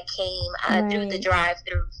families that came through the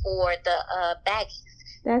drive-through for the baggies.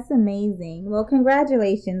 That's amazing. Well,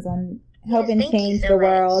 congratulations on helping change the much.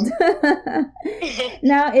 World.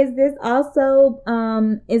 Now, is this also,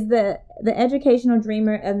 is the Educational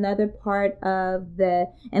Dreamer another part of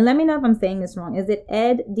and let me know if I'm saying this wrong, is it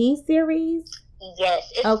EdD series?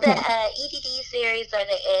 Yes, it's the EDD series or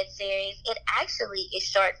the ED series. It actually is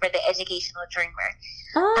short for the Educational Dreamer.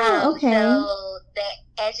 Oh, okay. So the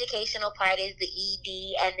educational part is the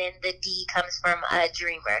ED, and then the D comes from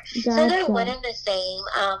Dreamer. Gotcha. So they're one and the same.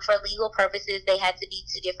 For legal purposes, they had to be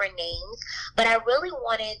 2 different names. But I really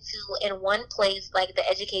wanted to, in one place, like the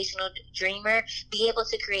Educational Dreamer, be able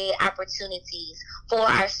to create opportunities for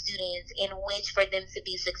our students in which for them to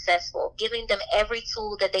be successful, giving them every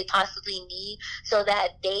tool that they possibly need so that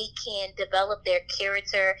they can develop their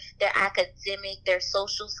character, their academic, their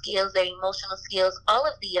social skills, their emotional skills, all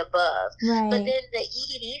of the above. Right. But then the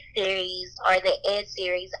EDD series or the ED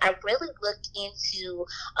series, I really looked into,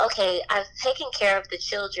 okay, I've taken care of the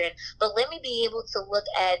children, but let me be able to look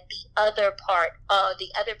at the other part, the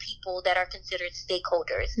other people that are considered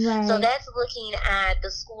stakeholders. Right. So that's looking at the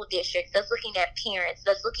school districts, that's looking at parents,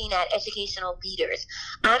 that's looking at educational leaders.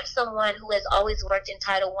 I'm someone who has always worked in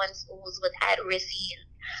Title I schools with at-risk youth.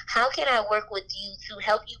 How can I work with you to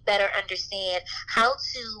help you better understand how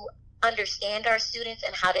to understand our students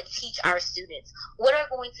and how to teach our students? What are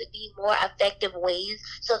going to be more effective ways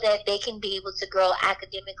so that they can be able to grow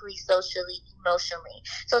academically, socially, emotionally?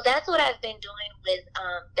 So that's what I've been doing with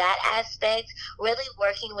that aspect, really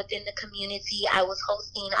working within the community. I was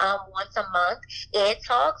hosting once a month Ed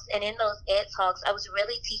Talks, and in those Ed Talks, I was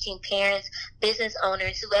really teaching parents, business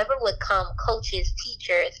owners, whoever would come, coaches,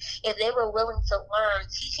 teachers, if they were willing to learn,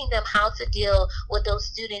 teaching them how to deal with those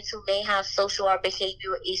students who may have social or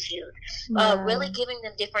behavioral issues. Really giving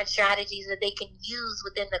them different strategies that they can use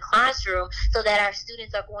within the classroom so that our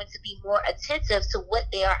students are going to be more attentive to what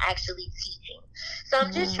they are actually teaching. So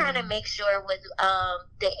I'm just trying to make sure with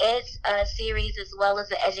the ED series as well as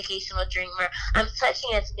the Educational Dreamer, I'm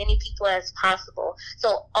touching as many people as possible.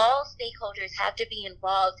 So all stakeholders have to be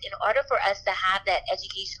involved in order for us to have that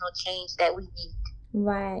educational change that we need.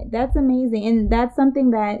 Right. That's amazing. And that's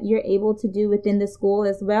something that you're able to do within the school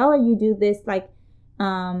as well, or you do this like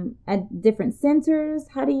at different centers?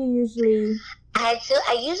 How do you usually? I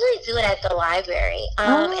usually do it at the library,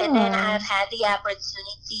 and then I've had the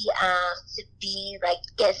opportunity to be like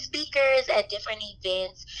guest speakers at different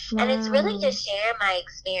events, and it's really just sharing my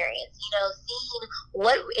experience, seeing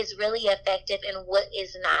what is really effective and what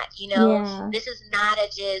is not. This is not a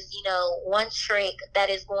just, one trick that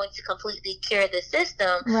is going to completely cure the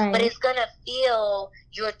system, but it's going to fill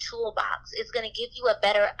your toolbox. It's going to give you a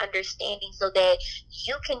better understanding so that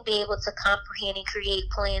you can be able to comprehend and create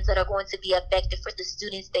plans that are going to be effective for the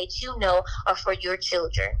students that you know are for your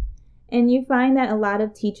children. And you find that a lot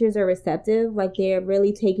of teachers are receptive, like they're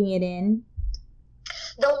really taking it in?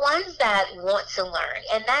 The ones that want to learn,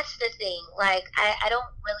 and that's the thing. Like, I don't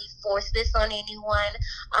really force this on anyone,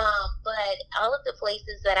 but all of the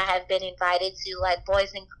places that I have been invited to, like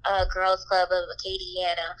Boys and Girls Club of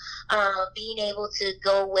Acadiana, being able to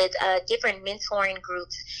go with different mentoring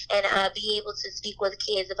groups and be able to speak with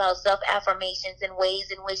kids about self-affirmations and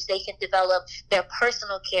ways in which they can develop their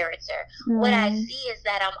personal character. What I see is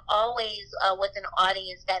that I'm always with an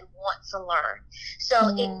audience that wants to learn. So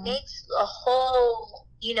it makes a whole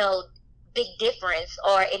big difference,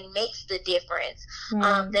 or it makes the difference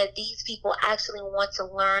that these people actually want to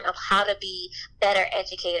learn of how to be better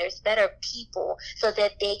educators, better people, so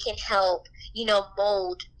that they can help,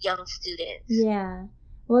 mold young students. Yeah.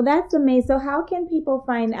 Well, that's amazing. So how can people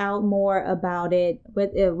find out more about it?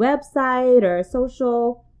 With a website or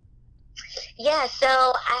social? Yeah, so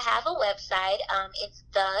I have a website. It's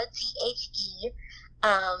the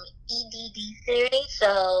EDD series.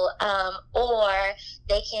 So, or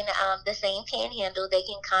they can, the same panhandle, they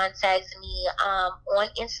can contact me on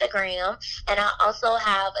Instagram, and I also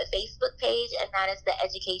have a Facebook page, and that is the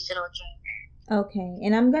Educational Dreamer. Okay,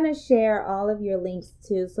 and I'm going to share all of your links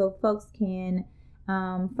too, so folks can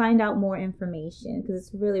find out more information, because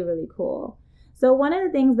it's really, really cool. So one of the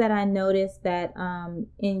things that I noticed that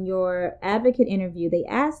in your advocate interview, they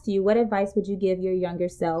asked you, what advice would you give your younger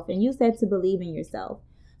self? And you said to believe in yourself.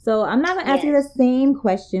 So I'm not going to ask you the same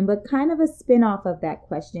question, but kind of a spin-off of that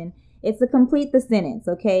question. It's to complete the sentence,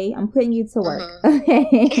 okay? I'm putting you to work.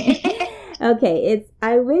 Okay. Okay, it's,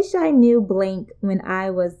 I wish I knew blank when I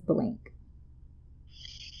was blank.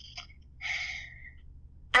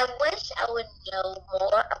 I wish I would know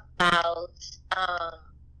more about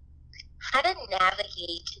how to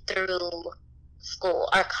navigate through school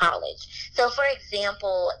or college. So, for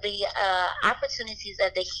example, the opportunities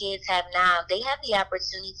that the kids have now, they have the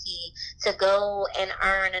opportunity to go and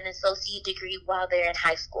earn an associate degree while they're in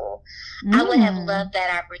high school. I would have loved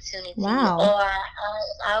that opportunity. Wow. Or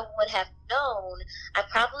I would have known, I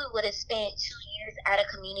probably would have spent 2 years at a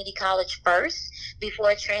community college first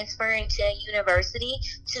before transferring to a university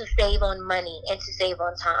to save on money and to save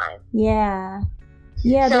on time. Yeah.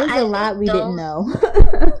 Yeah, so there's a lot we didn't know.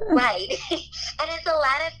 Right. And it's a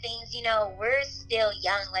lot of things, we're still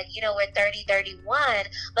young, like, we're 30, 31,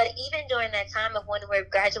 but even during that time of when we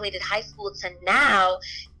graduated high school to now,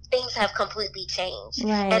 things have completely changed,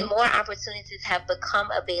 and more opportunities have become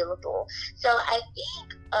available. So I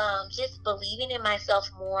think just believing in myself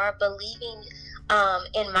more, believing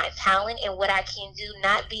in my talent and what I can do,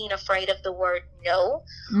 not being afraid of the word no,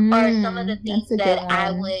 are some of the things that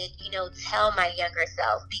I would, tell my younger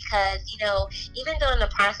self. Because, even during the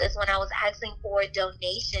process when I was asking for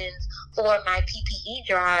donations for my PPE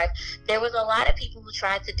drive, there was a lot of people who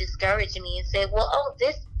tried to discourage me and say, well,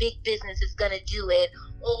 this big business is going to do it.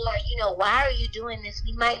 Or, why are you doing this?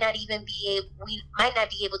 We might not be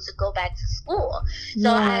able to go back to school. So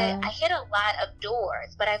I hit a lot of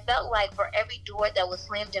doors, but I felt like for every door that was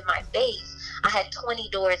slammed in my face, I had 20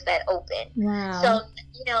 doors that opened. Wow. So,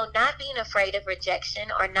 not being afraid of rejection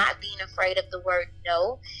or not being afraid of the word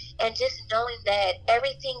no, and just knowing that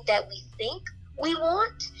everything that we think we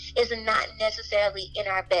want is not necessarily in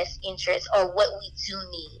our best interest or what we do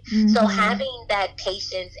need. So having that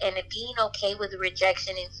patience and being okay with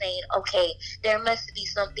rejection and saying, okay, there must be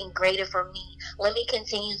something greater for me. Let me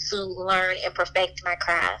continue to learn and perfect my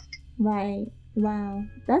craft. Right. Wow.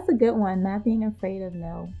 That's a good one. Not being afraid of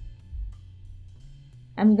no.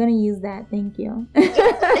 I'm going to use that. Thank you.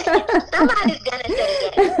 Somebody's going to say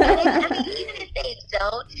yes. Even if they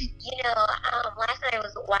don't, last night I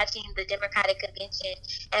was watching the Democratic Convention,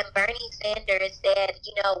 and Bernie Sanders said,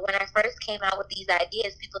 when I first came out with these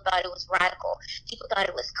ideas, people thought it was radical. People thought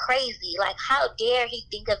it was crazy. Like, how dare he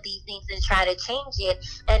think of these things and try to change it?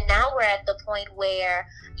 And now we're at the point where,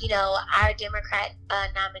 our Democrat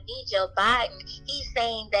nominee, Joe Biden, he's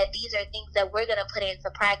saying that these are things that we're going to put into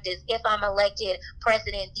practice. If I'm elected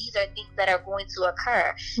president, these are things that are going to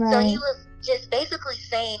occur. Right. So he was just basically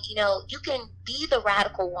saying, you can be the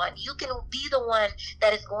radical one. You can be the one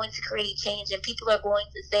that is going to create change, and people are going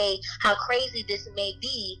to say how crazy this may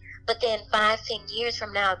be. But then 5-10 years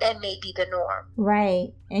from now, that may be the norm.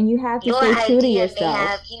 Right. And you have to stay true to yourself. Your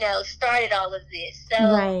idea may have, started all of this.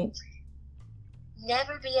 So right.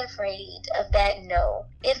 Never be afraid of that no.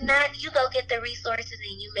 If not, you go get the resources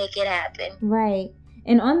and you make it happen. Right.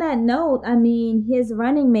 And on that note, his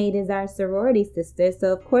running mate is our sorority sister.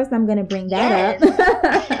 So, of course, I'm going to bring that up.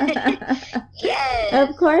 Yes.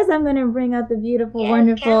 Of course, I'm going to bring up the beautiful,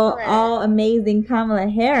 wonderful, Kamala. all amazing Kamala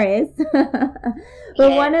Harris.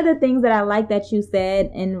 But one of the things that I like that you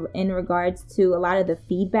said in regards to a lot of the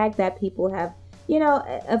feedback that people have,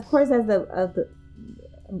 of course, as the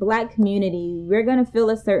Black community, we're going to feel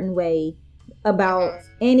a certain way about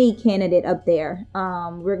any candidate up there.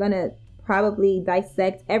 We're going to probably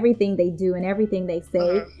dissect everything they do and everything they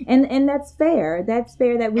say. And that's fair. That's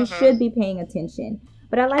fair that we should be paying attention.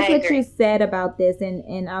 But I like what you said about this,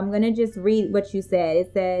 and I'm going to just read what you said.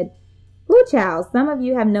 It said, "Ooh, child, some of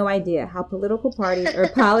you have no idea how political parties or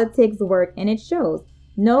politics work, and it shows.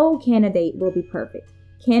 No candidate will be perfect.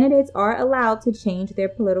 Candidates are allowed to change their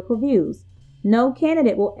political views. No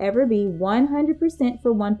candidate will ever be 100%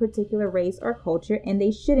 for one particular race or culture, and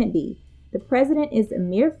they shouldn't be. The president is a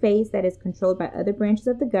mere face that is controlled by other branches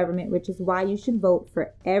of the government, which is why you should vote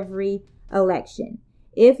for every election.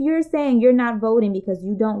 If you're saying you're not voting because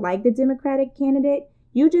you don't like the Democratic candidate,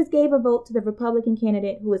 you just gave a vote to the Republican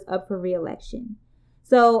candidate who is up for re-election."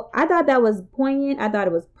 So I thought that was poignant. I thought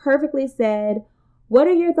it was perfectly said. What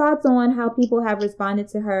are your thoughts on how people have responded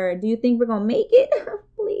to her? Do you think we're going to make it?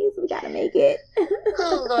 Please, we got to make it.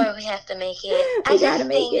 Oh, Lord, we have to make it. I just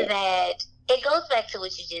think that it goes back to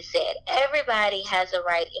what you just said. Everybody has a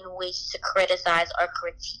right in which to criticize or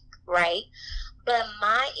critique, right? But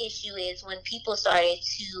my issue is when people started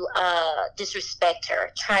to disrespect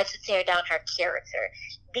her, try to tear down her character.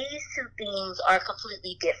 These two things are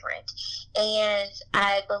completely different. And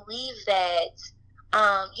I believe that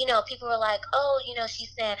people were like, she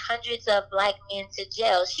sent hundreds of Black men to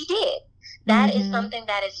jail. She did. That is something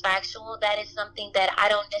that is factual. That is something that I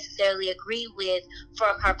don't necessarily agree with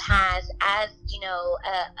from her past as,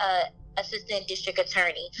 a assistant district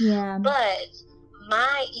attorney. Yeah. But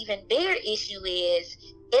my even bigger issue is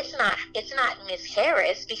it's not Miss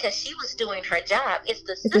Harris, because she was doing her job. It's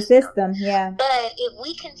the system. It's the system, yeah. But if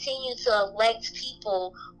we continue to elect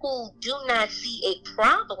people who do not see a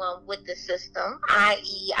problem with the system,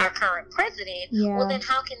 i.e. our current president, well, then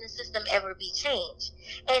how can the system ever be changed?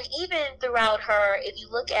 And even throughout her, if you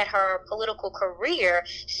look at her political career,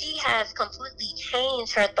 she has completely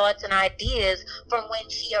changed her thoughts and ideas from when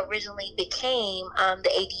she originally became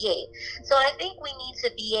the ADA. So I think we need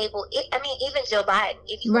to be able, even Joe Biden,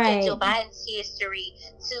 if you look at Joe Biden's history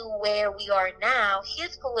to where we are now,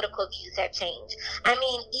 his political views have changed.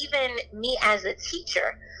 Even me as a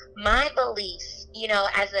teacher, my beliefs,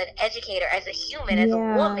 as an educator, as a human, as a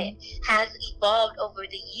woman, has evolved over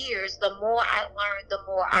the years. The more I learn, the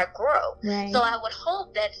more I grow. Right. So I would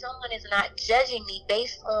hope that someone is not judging me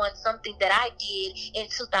based on something that I did in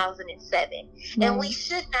 2007. Right. And we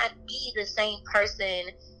should not be the same person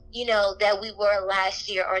that we were last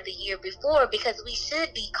year or the year before, because we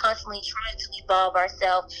should be constantly trying to evolve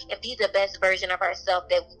ourselves and be the best version of ourselves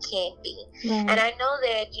that we can be. Right. And I know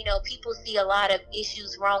that, people see a lot of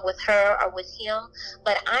issues wrong with her or with him,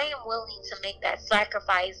 but I am willing to make that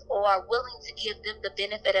sacrifice, or willing to give them the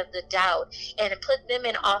benefit of the doubt and put them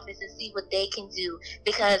in office and see what they can do,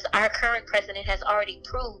 because our current president has already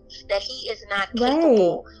proved that he is not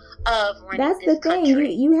capable of running That's this the thing.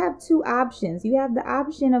 country. You have two options. You have the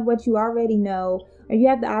option of what you already know, you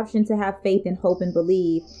have the option to have faith and hope and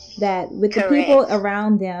believe that with the Correct. people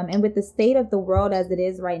around them and with the state of the world as it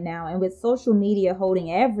is right now, and with social media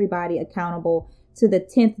holding everybody accountable to the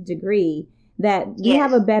 10th degree, that we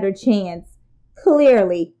have a better chance,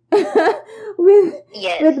 clearly,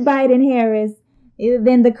 with Biden Harris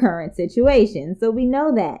than the current situation. So we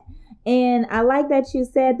know that. And I like that you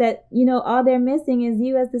said that, you know, all they're missing is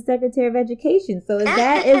you as the Secretary of Education. So is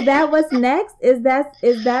that what's next? Is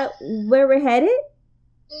that where we're headed?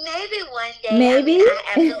 Maybe one day. Maybe. I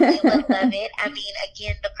absolutely would love it. I mean,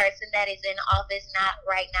 again, the person that is in office not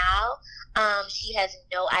right now, she has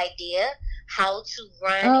no idea how to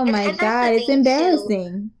run. Oh my God, it's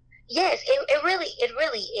embarrassing. Yes, it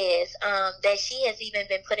really is. That she has even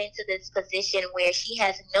been put into this position where she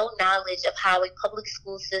has no knowledge of how a public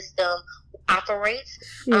school system operates.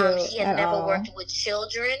 She has never worked with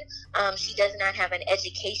children. She does not have an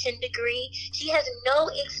education degree. She has no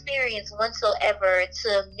experience whatsoever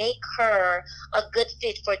to make her a good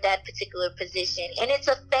fit for that particular position. And it's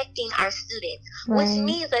affecting our students, which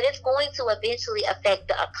means that it's going to eventually affect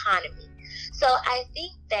the economy. So I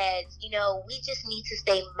think that, you know, we just need to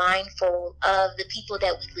stay mindful of the people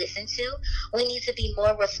that we listen to. We need to be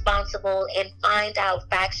more responsible and find out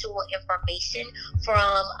factual information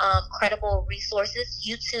from credible resources.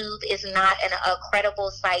 YouTube is not a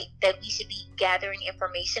credible site that we should be gathering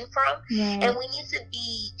information from. And we need to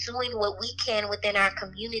be doing what we can within our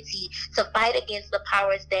community to fight against the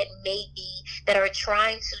powers that are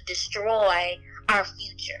trying to destroy our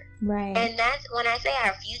future. And that's when I say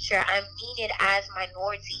our future, I mean it as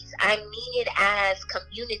minorities. I mean it as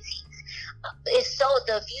communities. It's so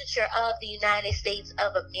the future of the United States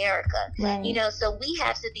of America. You know, so we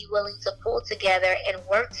have to be willing to pull together and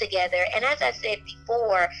work together. And as I said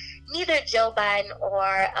before, neither Joe Biden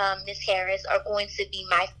or Ms. Harris are going to be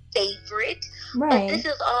my favorite. But this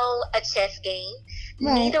is all a chess game.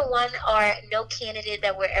 Neither one or no candidate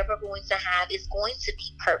that we're ever going to have is going to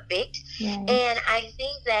be perfect. And I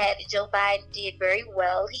think that Joe Biden did very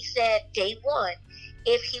well. He said day one,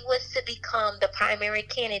 if he was to become the primary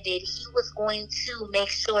candidate, he was going to make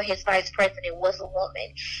sure his vice president was a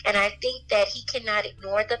woman. And I think that he cannot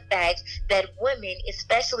ignore the fact that women,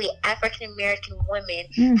 especially African American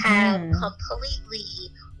women, have completely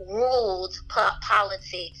ruled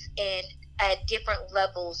politics and at different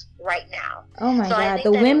levels right now. Oh my God,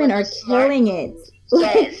 the women are killing it.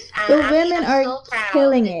 Yes, the women are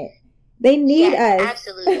killing it. They need us.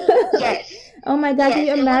 Absolutely. Yes. Oh my God, can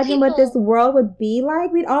you imagine what this world would be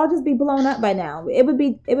like? We'd all just be blown up by now. It would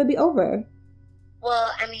be over.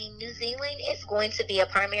 Well, I mean, New Zealand is going to be a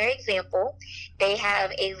primary example. They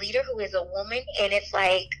have a leader who is a woman, and it's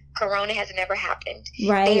like Corona has never happened.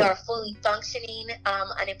 They are fully functioning.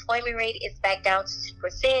 Unemployment rate is back down to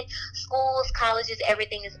 2%. Schools, colleges,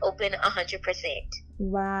 everything is open 100%.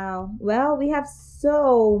 Wow. Well, we have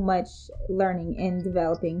so much learning and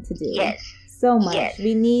developing to do. Yes. So much. Yes.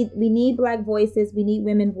 We need Black voices. We need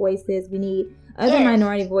women voices. We need other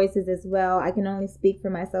minority voices as well. I can only speak for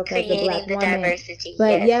myself creating as a Black woman. Diversity.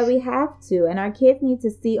 But yeah, we have to. And our kids need to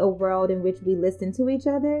see a world in which we listen to each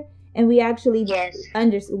other and we actually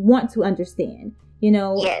want to understand. You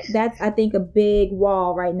know, that's, I think, a big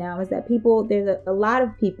wall right now is that there's a lot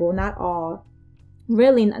of people, not all,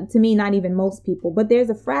 really, to me, not even most people, but there's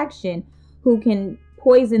a fraction who can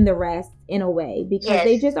poison the rest in a way because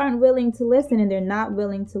they just aren't willing to listen and they're not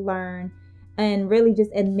willing to learn and really just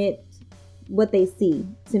admit what they see.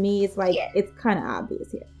 To me, it's like it's kind of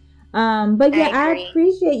obvious here. But yeah, I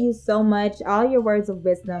appreciate you so much, all your words of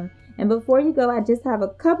wisdom. And before you go, I just have a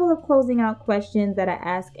couple of closing out questions that I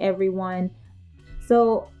ask everyone.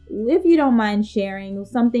 So if you don't mind sharing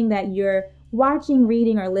something that you're watching,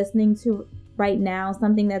 reading, or listening to right now,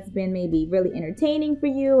 something that's been maybe really entertaining for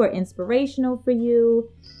you or inspirational for you,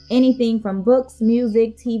 anything from books,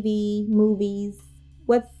 music, TV, movies,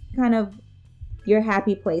 what's kind of your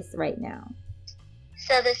happy place right now?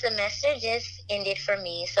 So the semester just ended for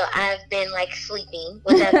me, so I've been like sleeping,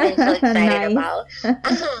 which I've been so excited about.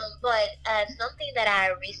 But something that I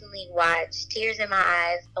recently watched, Tears in My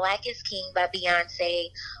Eyes, Black is King by Beyonce,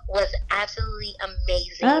 was absolutely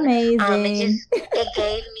amazing. It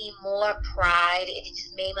gave me more pride. It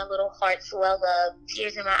just made my little heart swell up.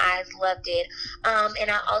 Tears in My Eyes, loved it. And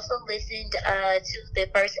I also listened to the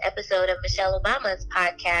first episode of Michelle Obama's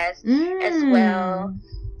podcast as well.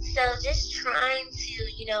 So just trying to,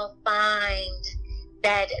 find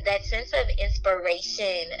that sense of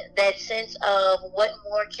inspiration, that sense of what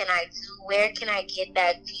more can I do? Where can I get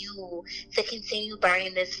that fuel to continue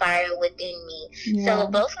burning this fire within me? Yeah. So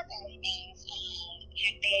both of those things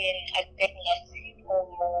have been a good lesson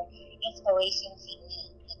or inspiration to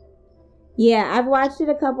me. Yeah, I've watched it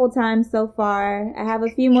a couple times so far. I have a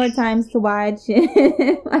few more times to watch.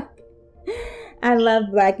 I love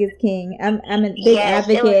Black is King. I'm a big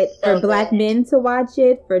advocate for Black men to watch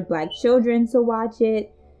it, for Black children to watch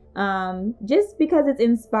it. Just because it's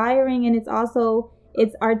inspiring and it's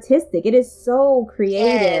artistic. It is so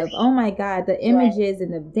creative. Yes. Oh my God, the images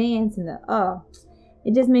and the dance and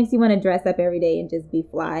it just makes you want to dress up every day and just be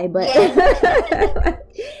fly. But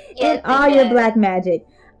and all your Black magic.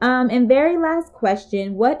 And very last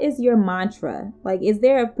question, what is your mantra? Like, is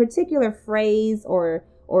there a particular phrase or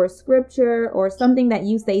scripture or something that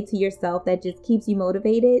you say to yourself that just keeps you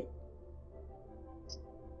motivated?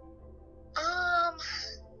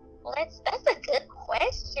 That's a good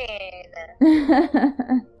question.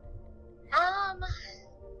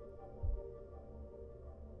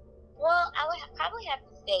 Well, I would probably have to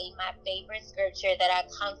say my favorite scripture that I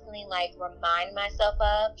constantly remind myself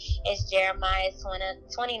of is Jeremiah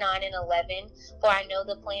 29:11. For I know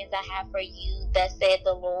the plans I have for you, thus said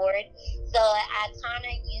the Lord. So I kind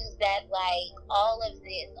of use that all of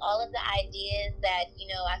the ideas that,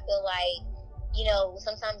 I feel like,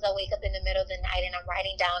 sometimes I wake up in the middle of the night and I'm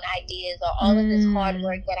writing down ideas or all of this hard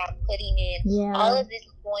work that I'm putting in. Yeah. All of this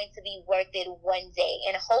is going to be worth it one day.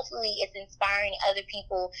 And hopefully it's inspiring other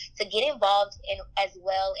people to get involved as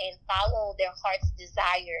well and follow their heart's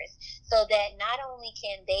desires so that not only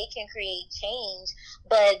can create change,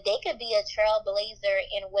 but they could be a trailblazer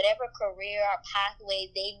in whatever career or pathway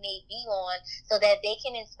they may be on so that they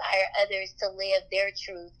can inspire others to live their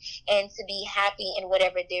truth and to be happy in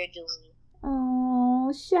whatever they're doing.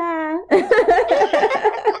 Oh, Shy.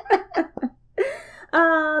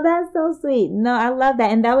 Oh, that's so sweet. No, I love that.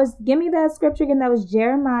 And give me that scripture again. That was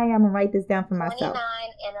Jeremiah. I'm going to write this down for myself.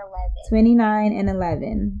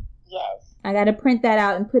 29:11. Yes. I got to print that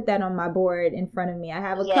out and put that on my board in front of me. I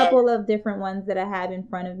have a couple of different ones that I have in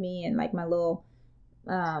front of me and my little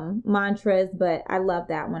mantras, but I love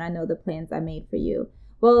that one. I know the plans I made for you.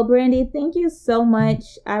 Well, Brandy, thank you so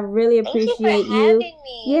much. I really appreciate you. For having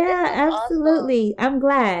me. Yeah, absolutely. Awesome. I'm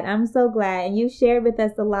glad. I'm so glad. And you shared with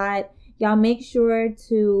us a lot. Y'all make sure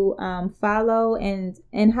to follow and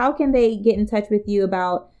how can they get in touch with you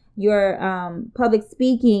about your public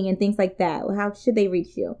speaking and things like that? How should they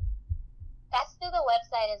reach you? That's through the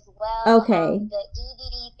website as well. Okay. The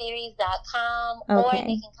eddseries.com, or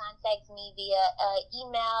they can contact me via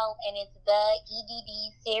email, and it's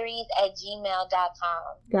theeddseries@gmail.com.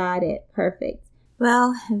 Got it. Perfect.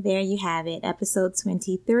 Well, there you have it. Episode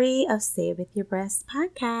 23 of Say It With Your Breast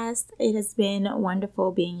podcast. It has been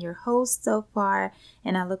wonderful being your host so far,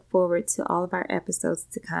 and I look forward to all of our episodes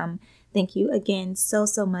to come. Thank you again so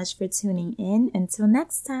much for tuning in. Until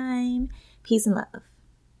next time, peace and love.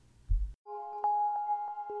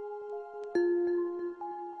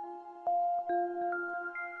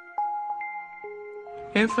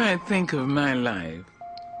 If I think of my life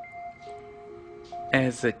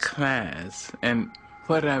as a class and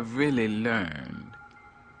what I've really learned,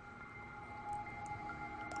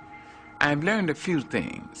 I've learned a few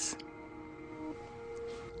things.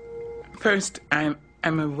 First, I'm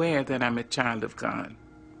aware that I'm a child of God.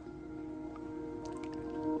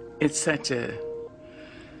 It's such an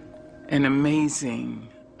amazing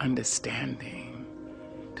understanding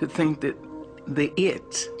to think that the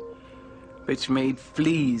it, which made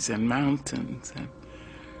fleas and mountains and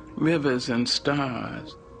rivers and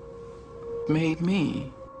stars, made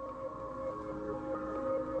me.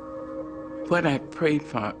 What I prayed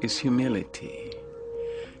for is humility,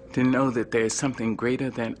 to know that there is something greater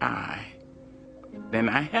than I. Then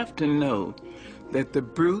I have to know that the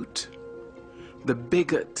brute, the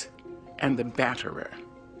bigot, and the batterer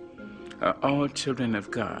are all children of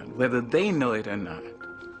God, whether they know it or not.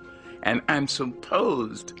 And I'm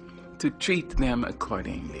supposed to treat them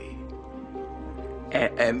accordingly.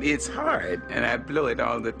 And it's hard, and I blow it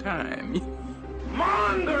all the time.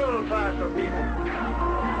 Mongrel class of people.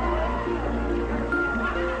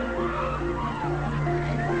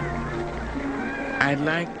 I'd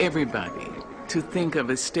like everybody to think of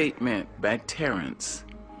a statement by Terence.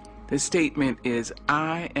 The statement is,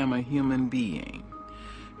 I am a human being.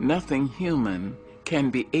 Nothing human can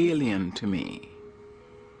be alien to me.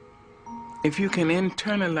 If you can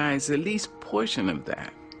internalize the least portion of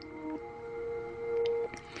that,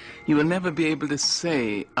 you will never be able to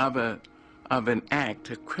say of an act,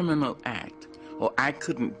 a criminal act, or I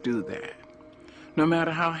couldn't do that. No matter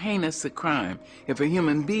how heinous the crime, if a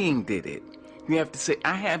human being did it, you have to say,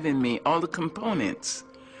 I have in me all the components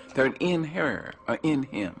that are in her or in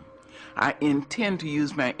him. I intend to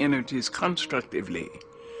use my energies constructively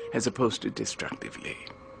as opposed to destructively.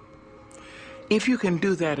 if you can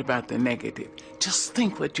do that about the negative, just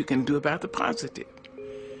think what you can do about the positive.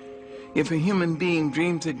 If a human being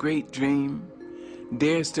dreams a great dream,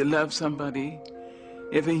 dares to love somebody,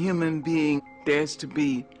 if a human being dares to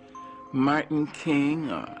be Martin King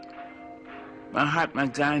or Mahatma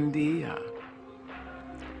Gandhi or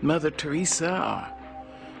Mother Teresa or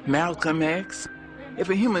Malcolm X, if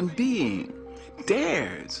a human being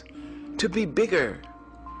dares to be bigger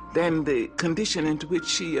than the condition into which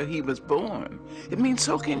she or he was born, it means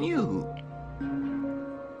so can you.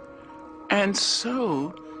 And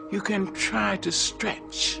so you can try to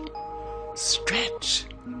stretch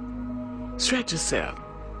yourself.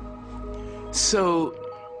 So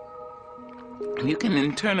you can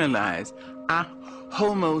internalize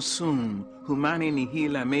homo sum humani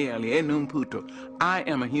nihila me alienum puto. I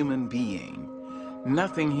am a human being.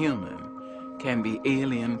 Nothing human can be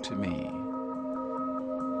alien to me.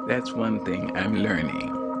 That's one thing I'm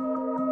learning.